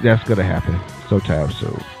 that's gonna happen sometime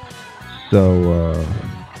soon. So,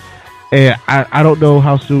 and I don't know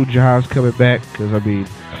how soon John's coming back because I mean,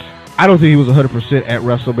 I don't think he was 100% at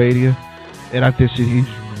WrestleMania, and I think he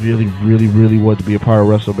really wanted to be a part of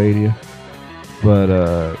WrestleMania. But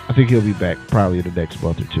I think he'll be back probably in the next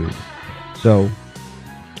month or two. So,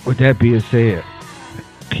 with that being said,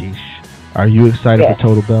 Are you excited for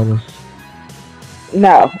Total Bellas?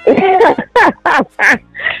 No.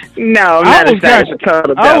 No, I'm not excited for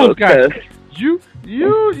Total Bellas.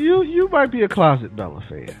 You might be a closet Bella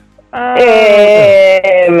fan.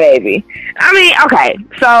 Maybe. I mean, okay,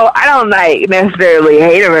 so I don't necessarily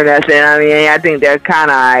hate them or nothing. I mean, I think they're kind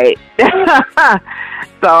of alright.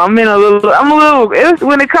 So I'm a little.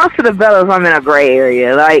 When it comes to the Bellas, I'm in a gray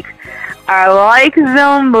area. Like, I like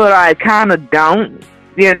them, but I kind of don't.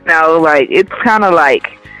 You know, like it's kind of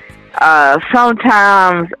like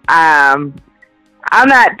sometimes I'm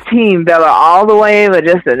not Team Bella all the way, but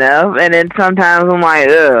just enough. And then sometimes I'm like,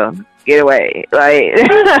 ugh. Get away. Like,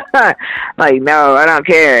 like, no, I don't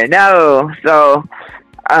care. No. So,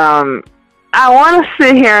 I want to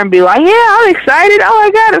sit here and be like, yeah, I'm excited. Oh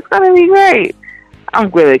my God, it's going to be great. I'm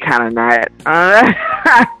really kind of not.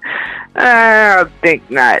 I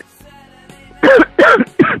think not.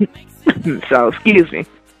 So, excuse me.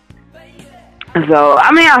 So,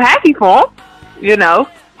 I mean, I'm happy for them. You know,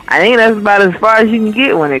 I think that's about as far as you can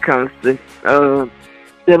get when it comes to,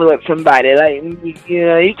 dealing with somebody. Like, you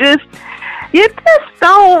know, you just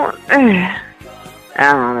don't, I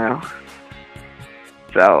don't know.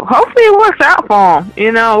 So hopefully it works out for them,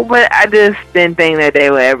 you know, but I just didn't think that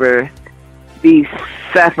they would ever be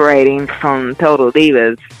separating from Total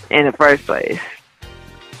Divas in the first place.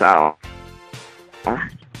 So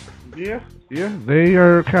yeah, they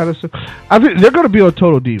are kind of, I mean, they're going to be on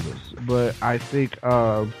Total Divas, but I think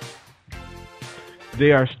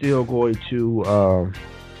they are still going to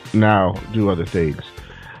now do other things.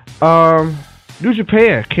 New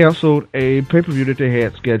Japan canceled a pay-per-view that they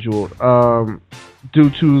had scheduled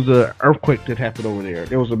due to the earthquake that happened over there.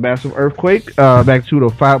 There was a massive earthquake, magnitude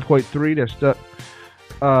of 5.3 that struck,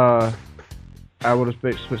 I would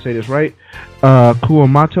say this right,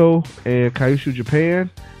 Kumamoto and Kyushu, Japan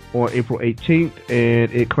on April 18th,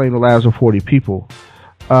 and it claimed the lives of 40 people.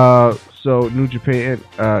 So New Japan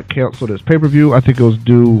canceled its pay-per-view. I think it was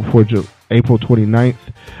due for April 29th.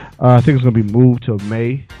 I think it's going to be moved to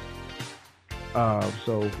May.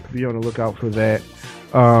 So be on the lookout for that.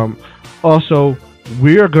 Also,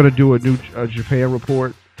 we are going to do a new Japan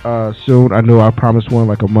report soon. I know I promised one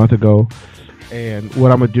like a month ago. And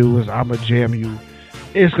what I'm going to do is I'm going to jam you.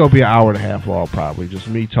 It's going to be an hour and a half long probably. Just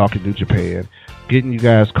me talking New Japan, getting you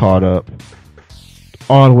guys caught up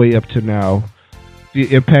all the way up to now.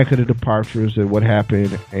 The impact of the departures and what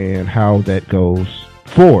happened and how that goes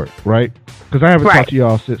forward, right? Because I haven't talked to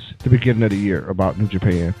y'all since the beginning of the year about New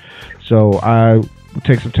Japan. So I will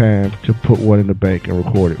take some time to put one in the bank and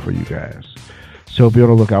record it for you guys. So be on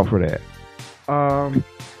the lookout for that.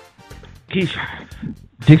 Keith,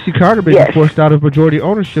 Dixie Carter may be forced out of majority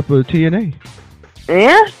ownership of TNA.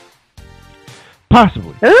 Yeah?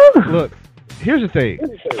 Possibly. Ooh. Look, here's the thing.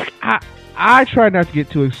 I try not to get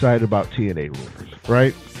too excited about TNA rumors,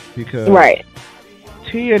 right? Because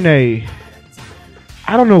TNA,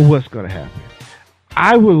 I don't know what's going to happen.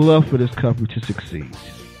 I would love for this company to succeed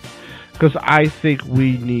because I think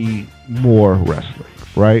we need more wrestling,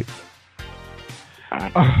 right?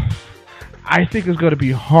 I think it's going to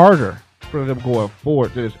be harder for them going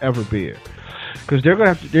forward than it's ever been because they're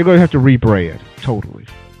going to have to rebrand totally,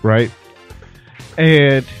 right?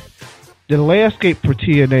 And the landscape for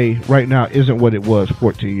TNA right now isn't what it was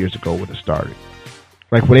 14 years ago when it started.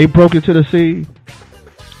 Like when they broke into the scene,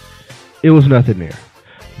 it was nothing there.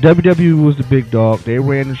 WWE was the big dog. They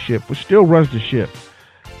ran the ship, which still runs the ship.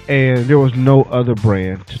 And there was no other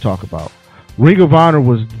brand to talk about. Ring of Honor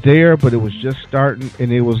was there, but it was just starting,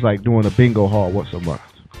 and it was like doing a bingo hall once a month.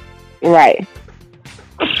 Right.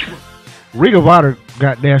 Ring of Honor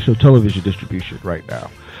got national television distribution right now.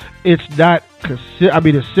 It's not,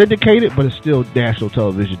 it's syndicated, but it's still national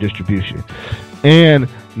television distribution. And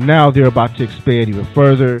now they're about to expand even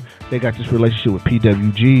further. They got this relationship with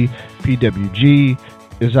PWG. PWG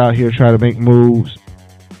is out here trying to make moves.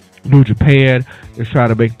 New Japan is trying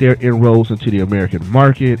to make their inroads into the American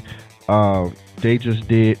market. They just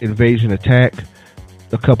did Invasion Attack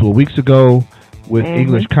a couple of weeks ago with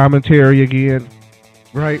English commentary again,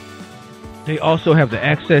 right? They also have the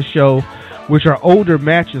Access show, which are older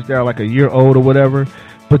matches that are like a year old or whatever,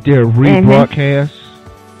 but they're rebroadcasts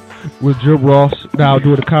with Jim Ross now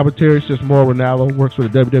doing the commentary since Mauro Ranallo works for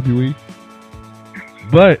the WWE.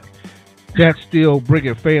 But that's still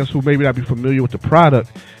bringing fans who maybe not be familiar with the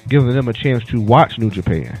product, giving them a chance to watch New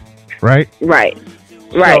Japan, right? Right.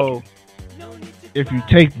 So if you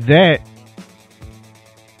take that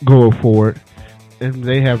going forward, and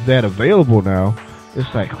they have that available now,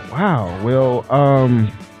 it's like, wow, well,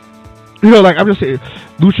 like I'm just saying,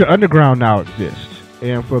 Lucha Underground now exists,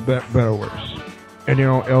 and for better or worse. And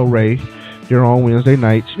they're on El Rey, they're on Wednesday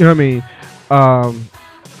nights, you know what I mean?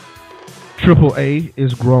 Triple A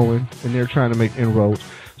is growing, and they're trying to make inroads.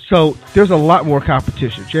 So there's a lot more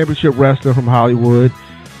competition. Championship Wrestling from Hollywood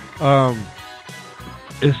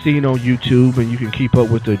is seen on YouTube, and you can keep up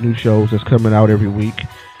with the new shows that's coming out every week.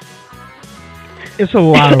 It's a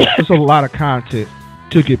lot of content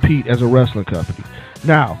to compete as a wrestling company.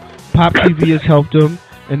 Now, Pop TV has helped them,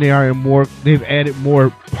 and they've added more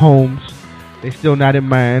homes. They're still not in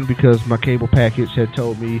mine because my cable package had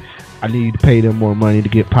told me I need to pay them more money to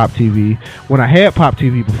get Pop TV. When I had Pop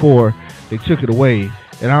TV before, they took it away.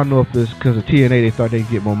 And I don't know if it's because of TNA they thought they'd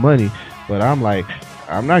get more money. But I'm like,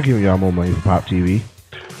 I'm not giving y'all more money for Pop TV.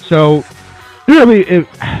 So, you know what I mean?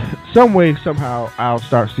 Some way, somehow, I'll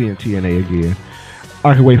start seeing TNA again.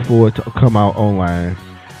 I can wait for it to come out online.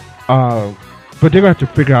 But they're going to have to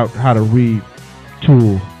figure out how to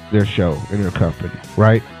retool their show and their company,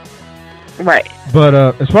 right? Right. But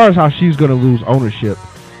as far as how she's going to lose ownership,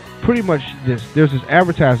 pretty much there's this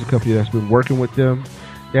advertising company that's been working with them,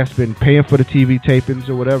 that's been paying for the TV tapings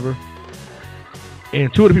or whatever.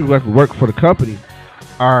 And two of the people that work for the company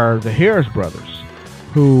are the Harris brothers,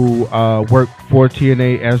 who work for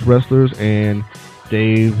TNA as wrestlers, and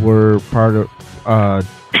they were part of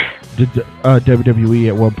the WWE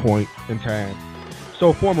at one point in time.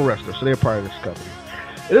 So former wrestlers, so they're part of this company.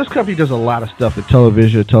 And this company does a lot of stuff in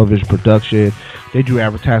television production. They do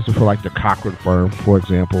advertising for like the Cochran firm, for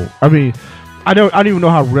example. I mean, I don't even know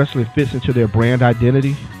how wrestling fits into their brand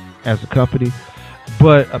identity as a company,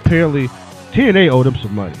 but apparently TNA owed them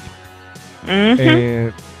some money. Mm-hmm.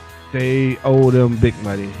 And they owe them big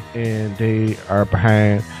money, and they are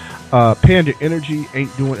behind. Panda Energy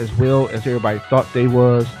ain't doing as well as everybody thought they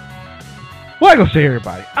was. Well, I ain't gonna say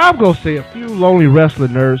everybody. I'm gonna say a few lonely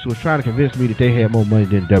wrestling nerds who was trying to convince me that they had more money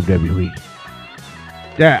than WWE.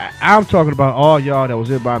 That I'm talking about all y'all that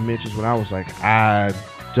was in my mentions when I was like, I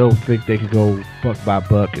don't think they could go buck by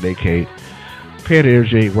buck, and they can't. Panda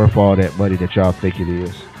Energy ain't worth all that money that y'all think it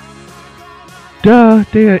is. Duh,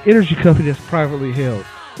 they're an energy company that's privately held.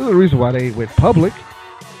 There's a reason why they ain't went public.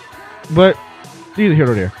 But neither here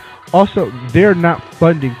nor there. Also, they're not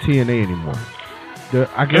funding TNA anymore.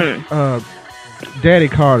 I guess Daddy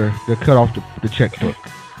Carter, they cut off the checkbook.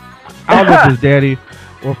 I don't know if it's Daddy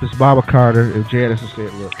or if it's Mama Carter, if Janice has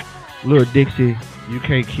said, look, little Dixie, you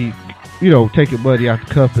can't keep, taking money out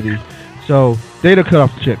the company. So they done cut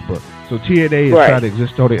off the checkbook. So TNA is trying to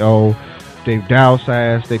exist on their own. They've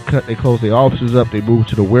downsized. They closed their offices up. They moved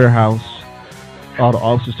to the warehouse. All the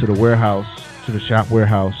offices to the warehouse, to the shop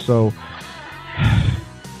warehouse. So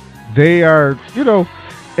they are, and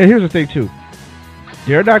here's the thing too.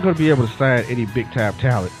 They're not going to be able to sign any big time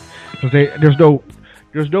talent because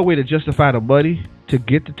there's no way to justify the money to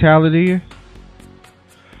get the talent in.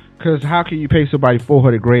 Because how can you pay somebody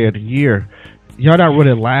 $400,000 a year? Y'all not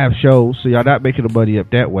running live shows, so y'all not making the money up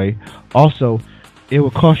that way. Also, it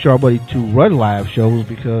would cost y'all money to run live shows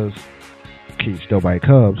because nobody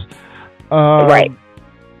comes. Right.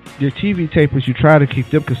 Your TV tapers, you try to keep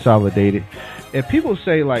them consolidated. And people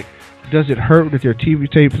say, like, does it hurt that their TV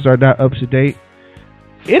tapers are not up to date?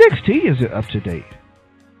 NXT isn't up to date,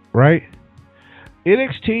 right?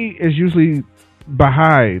 NXT is usually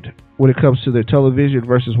behind when it comes to their television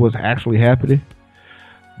versus what's actually happening.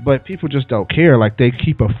 But people just don't care. Like, they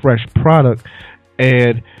keep a fresh product,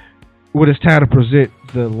 and when it's time to present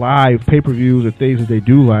the live pay-per-views and things that they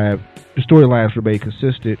do live, the storylines remain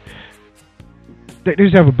consistent. They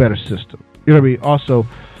just have a better system. You know what I mean? Also,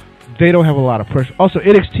 they don't have a lot of pressure. Also,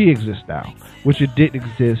 NXT exists now, which it didn't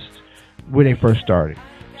exist when they first started.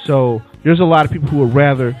 So there's a lot of people who would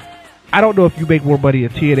rather. I don't know if you make more money in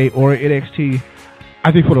TNA or in NXT.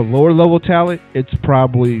 I think for the lower level talent, it's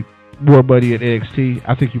probably more money in NXT.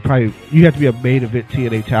 I think you have to be a main event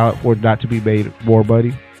TNA talent for it not to be made more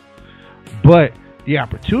money. But the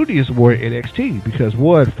opportunity is more in NXT because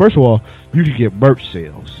first of all, you can get merch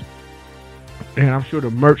sales, and I'm sure the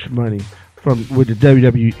merch money with the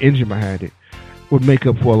WWE engine behind it would make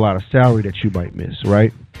up for a lot of salary that you might miss,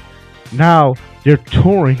 right? Now they're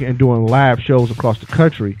touring and doing live shows across the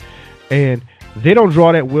country, and they don't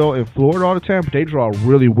draw that well in Florida all the time, but they draw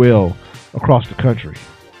really well across the country.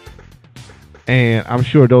 And I'm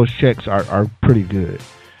sure those checks are pretty good.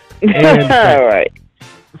 And all right.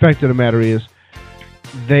 The fact of the matter is,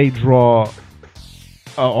 they draw an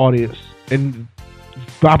audience, and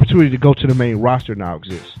the opportunity to go to the main roster now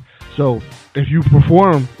exists. So if you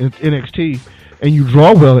perform in NXT and you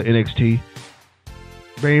draw well at NXT,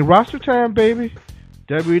 main roster time, baby.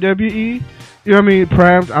 WWE, you know what I mean?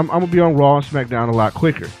 Primes, I'm going to be on Raw and SmackDown a lot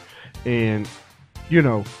quicker. And,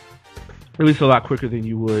 at least a lot quicker than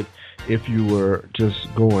you would if you were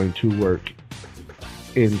just going to work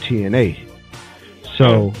in TNA.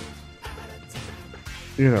 So,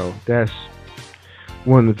 that's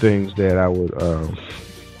one of the things that I would,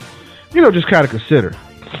 just kind of consider.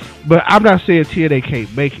 But I'm not saying TNA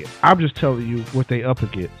can't make it. I'm just telling you what they up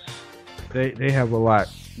against. They have a lot.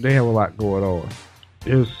 They have a lot going on.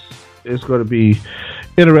 It's going to be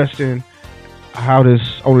interesting how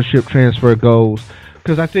this ownership transfer goes,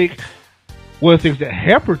 because I think one of the things that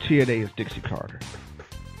hamper TNA is Dixie Carter.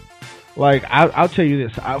 Like, I'll tell you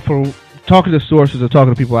this, from talking to sources and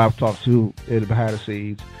talking to people I've talked to in the behind the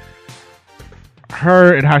scenes,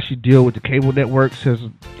 her and how she deal with the cable networks has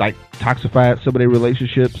like toxified some of their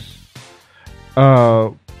relationships.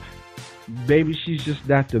 Maybe she's just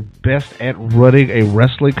not the best at running a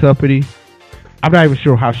wrestling company. I'm not even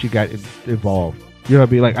sure how she got involved. You know what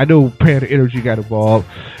I mean? Like, I know Panda Energy got involved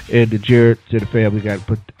and the Jarrett to the family got,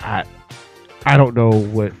 but I don't know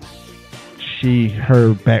what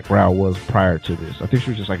her background was prior to this. I think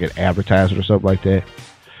she was just like an advertiser or something like that.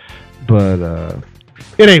 But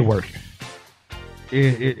it ain't working.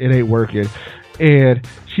 It ain't working. And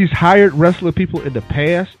she's hired wrestling people in the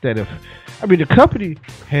past that the company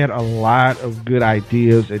had a lot of good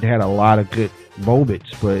ideas and had a lot of good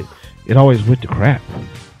moments, but it always went to crap.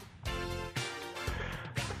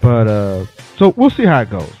 But so we'll see how it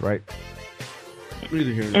goes, right?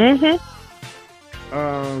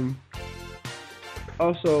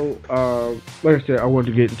 Also, like I said, I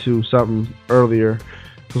wanted to get into something earlier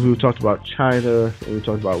because we talked about Chyna and we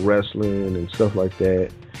talked about wrestling and stuff like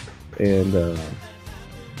that. And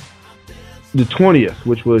the 20th,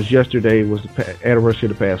 which was yesterday, was the anniversary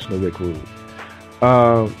of the passing of Rick Rude.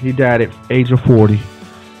 He died at age of 40.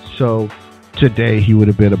 So today he would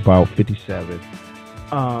have been about 57.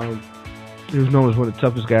 He was known as one of the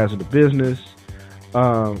toughest guys in the business.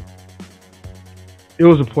 It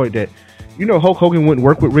was a point that, Hulk Hogan wouldn't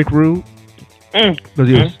work with Rick Rude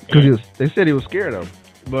because they said he was scared of him.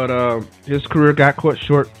 But his career got cut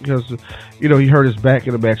short because he hurt his back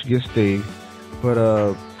in a match against Sting.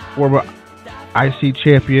 But former IC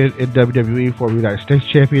champion in WWE, former United States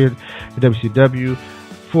champion in WCW,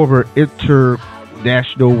 former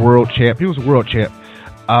international world champ. He was a world champ.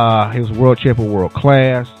 He was a world champ in world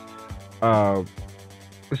class.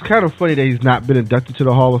 It's kind of funny that he's not been inducted to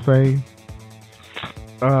the Hall of Fame.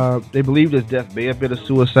 They believe his death may have been a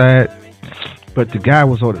suicide, but the guy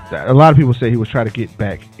was on it. A lot of people say he was trying to get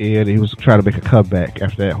back in. He was trying to make a comeback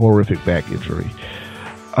after that horrific back injury.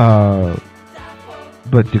 But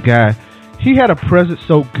the guy, he had a presence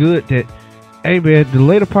so good that, hey man, the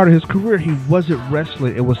later part of his career, he wasn't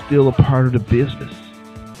wrestling. It was still a part of the business.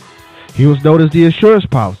 He was known as the insurance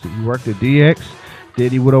policy. He worked at DX.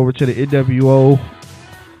 Then he went over to the NWO.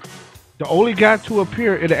 The only guy to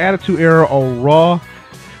appear in the Attitude Era on Raw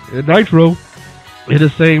and Nitro in the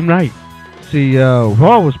same night. See,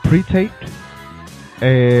 Raw was pre-taped,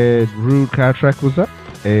 and Rude contract was up,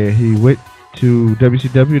 and he went to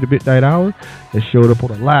WCW the midnight hour and showed up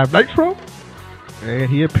on a live Nitro, and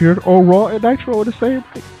he appeared on Raw and Nitro in the same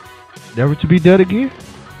night. Never to be done again,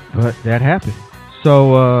 but that happened.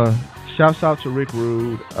 So, shouts out to Rick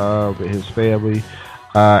Rude and his family.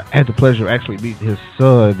 I had the pleasure of actually meeting his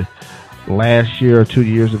son last year or 2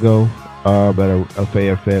 years ago at a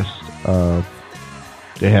fan fest.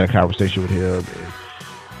 They had a conversation with him. And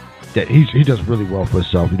that he does really well for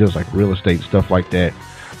himself. He does like real estate stuff like that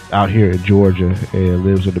out here in Georgia and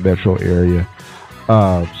lives in the metro area.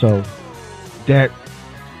 So that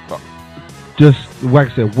just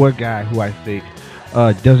like I said, one guy who I think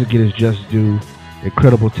doesn't get his just due.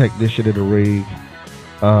 Incredible technician in the ring.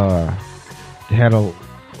 Had a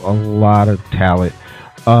lot of talent.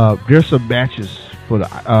 There's some matches for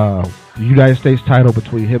the United States title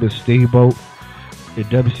between him and Steamboat in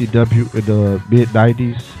WCW in the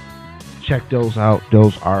mid-90s. Check those out.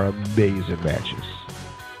 Those are amazing matches.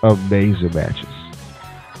 Amazing matches.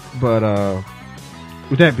 But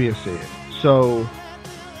with that being said, so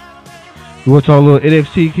you want to talk a little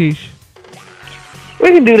NXT, Keish?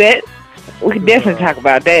 We can do that. We can definitely talk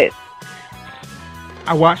about that.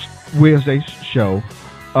 I watched Wednesday's show.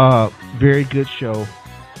 Very good show.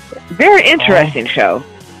 Very interesting show.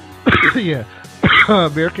 Yeah.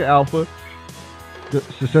 American Alpha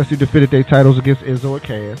successfully defended their titles against Enzo and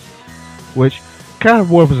Cass, which kind of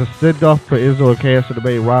more was a send-off for Enzo and Cass in the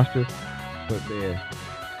main roster. But man,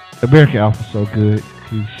 American Alpha's so good.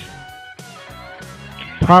 He's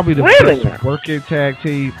probably the best working tag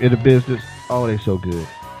team in the business. Oh, they're so good.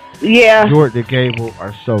 Yeah. Jordan and Gable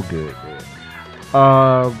are so good, man.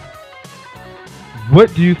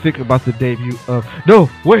 What do you think about the debut of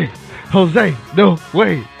Jose?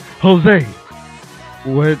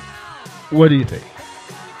 What do you think?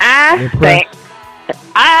 I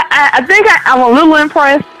I think I'm a little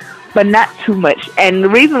impressed, but not too much. And the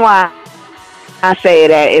reason why I say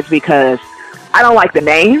that is because I don't like the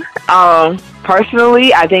name.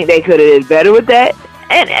 Personally, I think they could have did better with that.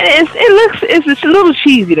 And it's a little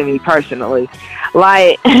cheesy to me personally.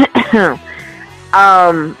 Like,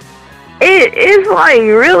 it's like,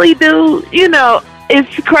 really, dude. You know,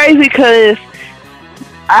 it's crazy because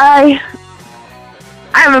I'm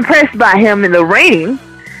impressed by him in the ring.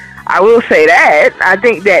 I will say that. I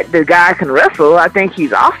think that the guy can wrestle. I think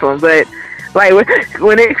he's awesome. But like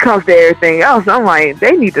when it comes to everything else, I'm like,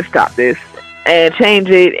 they need to stop this and change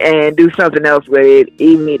it and do something else with it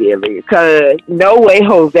immediately. Because No Way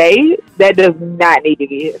Jose, that does not need to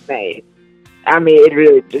be his name. I mean, it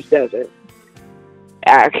really just doesn't.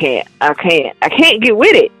 I can't get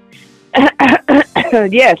with it.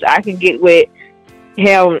 Yes, I can get with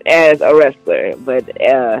him as a wrestler, but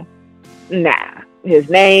nah.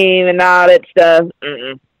 His name and all that stuff,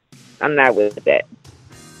 I'm not with that.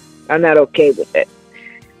 I'm not okay with that.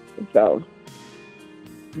 So,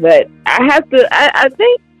 but I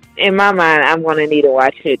think in my mind, I'm going to need to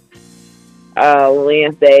watch it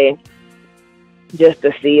Wednesday just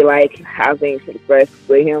to see, like, how things progress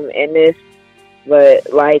with him in this.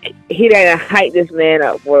 But, like, he didn't hype this man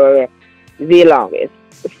up for the longest.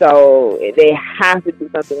 So, they have to do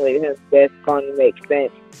something with him that's going to make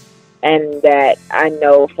sense. And that I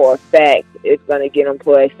know for a fact it's going to get him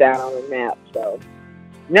placed out on the map. So,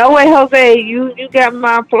 No Way Jose, you got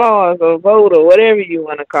my applause or vote or whatever you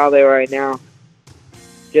want to call it right now.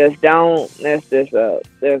 Just don't mess this up.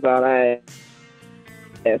 That's all I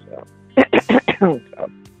ask. So,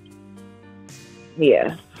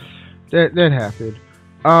 yeah. That happened.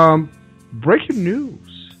 Breaking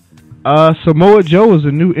news. Samoa Joe is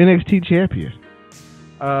a new NXT champion.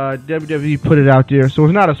 WWE put it out there, so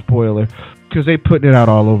it's not a spoiler because they putting it out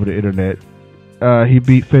all over the internet. He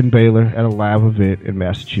beat Finn Balor at a live event in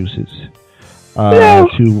Massachusetts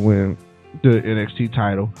to win the NXT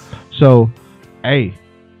title. So, hey,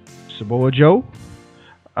 Samoa Joe,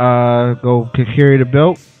 go carry the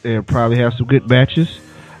belt and probably have some good matches.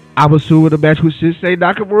 I'm assuming a match with Shinsuke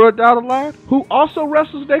Nakamura down the line, who also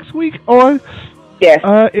wrestles next week on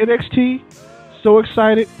NXT. So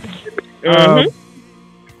excited.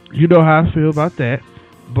 You know how I feel about that.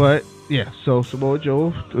 But, yeah, so Samoa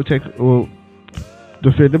Joe will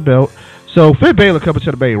defend the belt. So, Finn Balor coming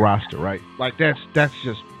to the main roster, right? Like, let's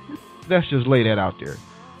just lay that out there.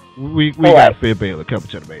 We got Finn Balor coming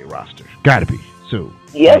to the main roster. Gotta be soon.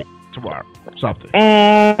 Yep. Like, tomorrow. Something.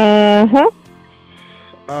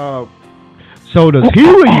 So, does he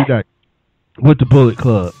reunite with the Bullet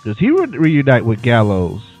Club? Does he reunite with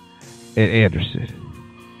Gallows and Anderson?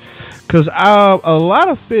 Because a lot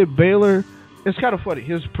of Finn Balor, it's kind of funny.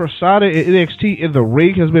 His persona in NXT in the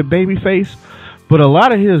ring has been babyface, but a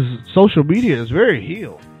lot of his social media is very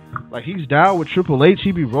heel. Like, he's down with Triple H.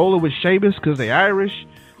 He be rolling with Sheamus because they Irish.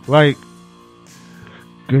 Like,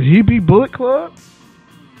 could he be Bullet Club?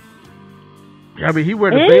 I mean, he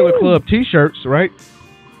wear the Balor Club t-shirts, right?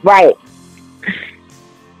 Right.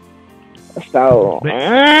 So,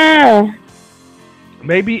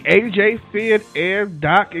 maybe AJ, Finn, and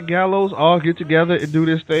Doc and Gallows all get together and do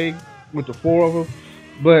this thing with the four of them.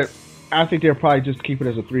 But I think they'll probably just keep it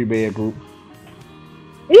as a 3-man group.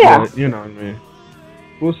 Yeah. But, you know what I mean?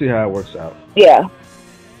 We'll see how it works out. Yeah.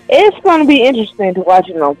 It's going to be interesting to watch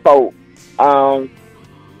it unfold.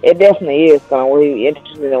 It definitely is going to be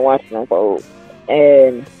interesting to watch it unfold.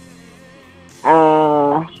 And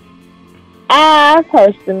I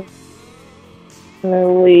personally,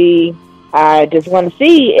 I just want to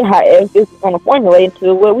see how if this is going to formulate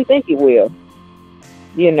into what we think it will.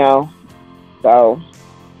 You know, so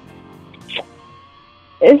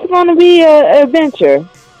it's going to be an adventure.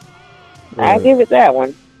 Yeah. I give it that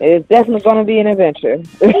one. It's definitely going to be an adventure,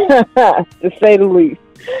 to say the least.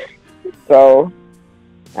 So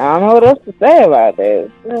I don't know what else to say about this,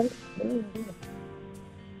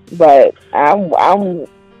 but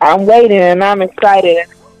I'm waiting and I'm excited.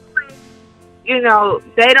 You know,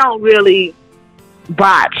 they don't really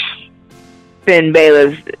botch Finn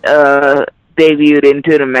Balor's debut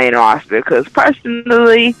into the main roster, because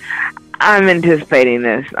personally, I'm anticipating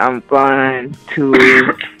this.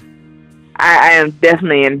 I am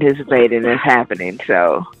definitely anticipating this happening.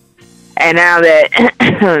 So, and now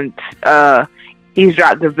that he's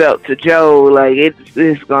dropped the belt to Joe, like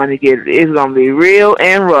it's going to be real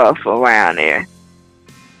and rough around there.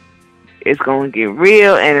 It's going to get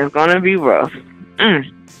real and it's going to be rough.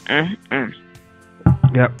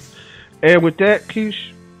 Yep. And with that,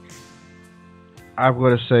 Keish, I'm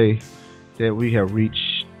going to say that we have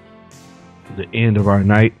reached the end of our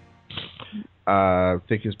night. I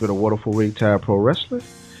think it's been a wonderful Ring Time Pro Wrestling,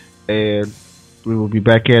 and we will be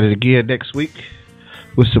back at it again next week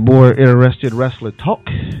with some more interesting wrestling talk.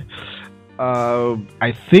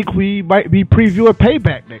 I think we might be previewing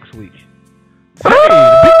Payback next week. Hey,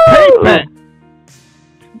 the big payback.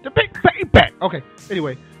 The big payback. Okay,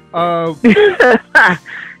 anyway.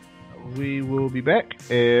 We will be back,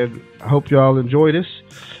 and I hope y'all enjoy this,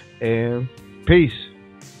 and peace.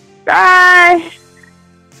 Bye.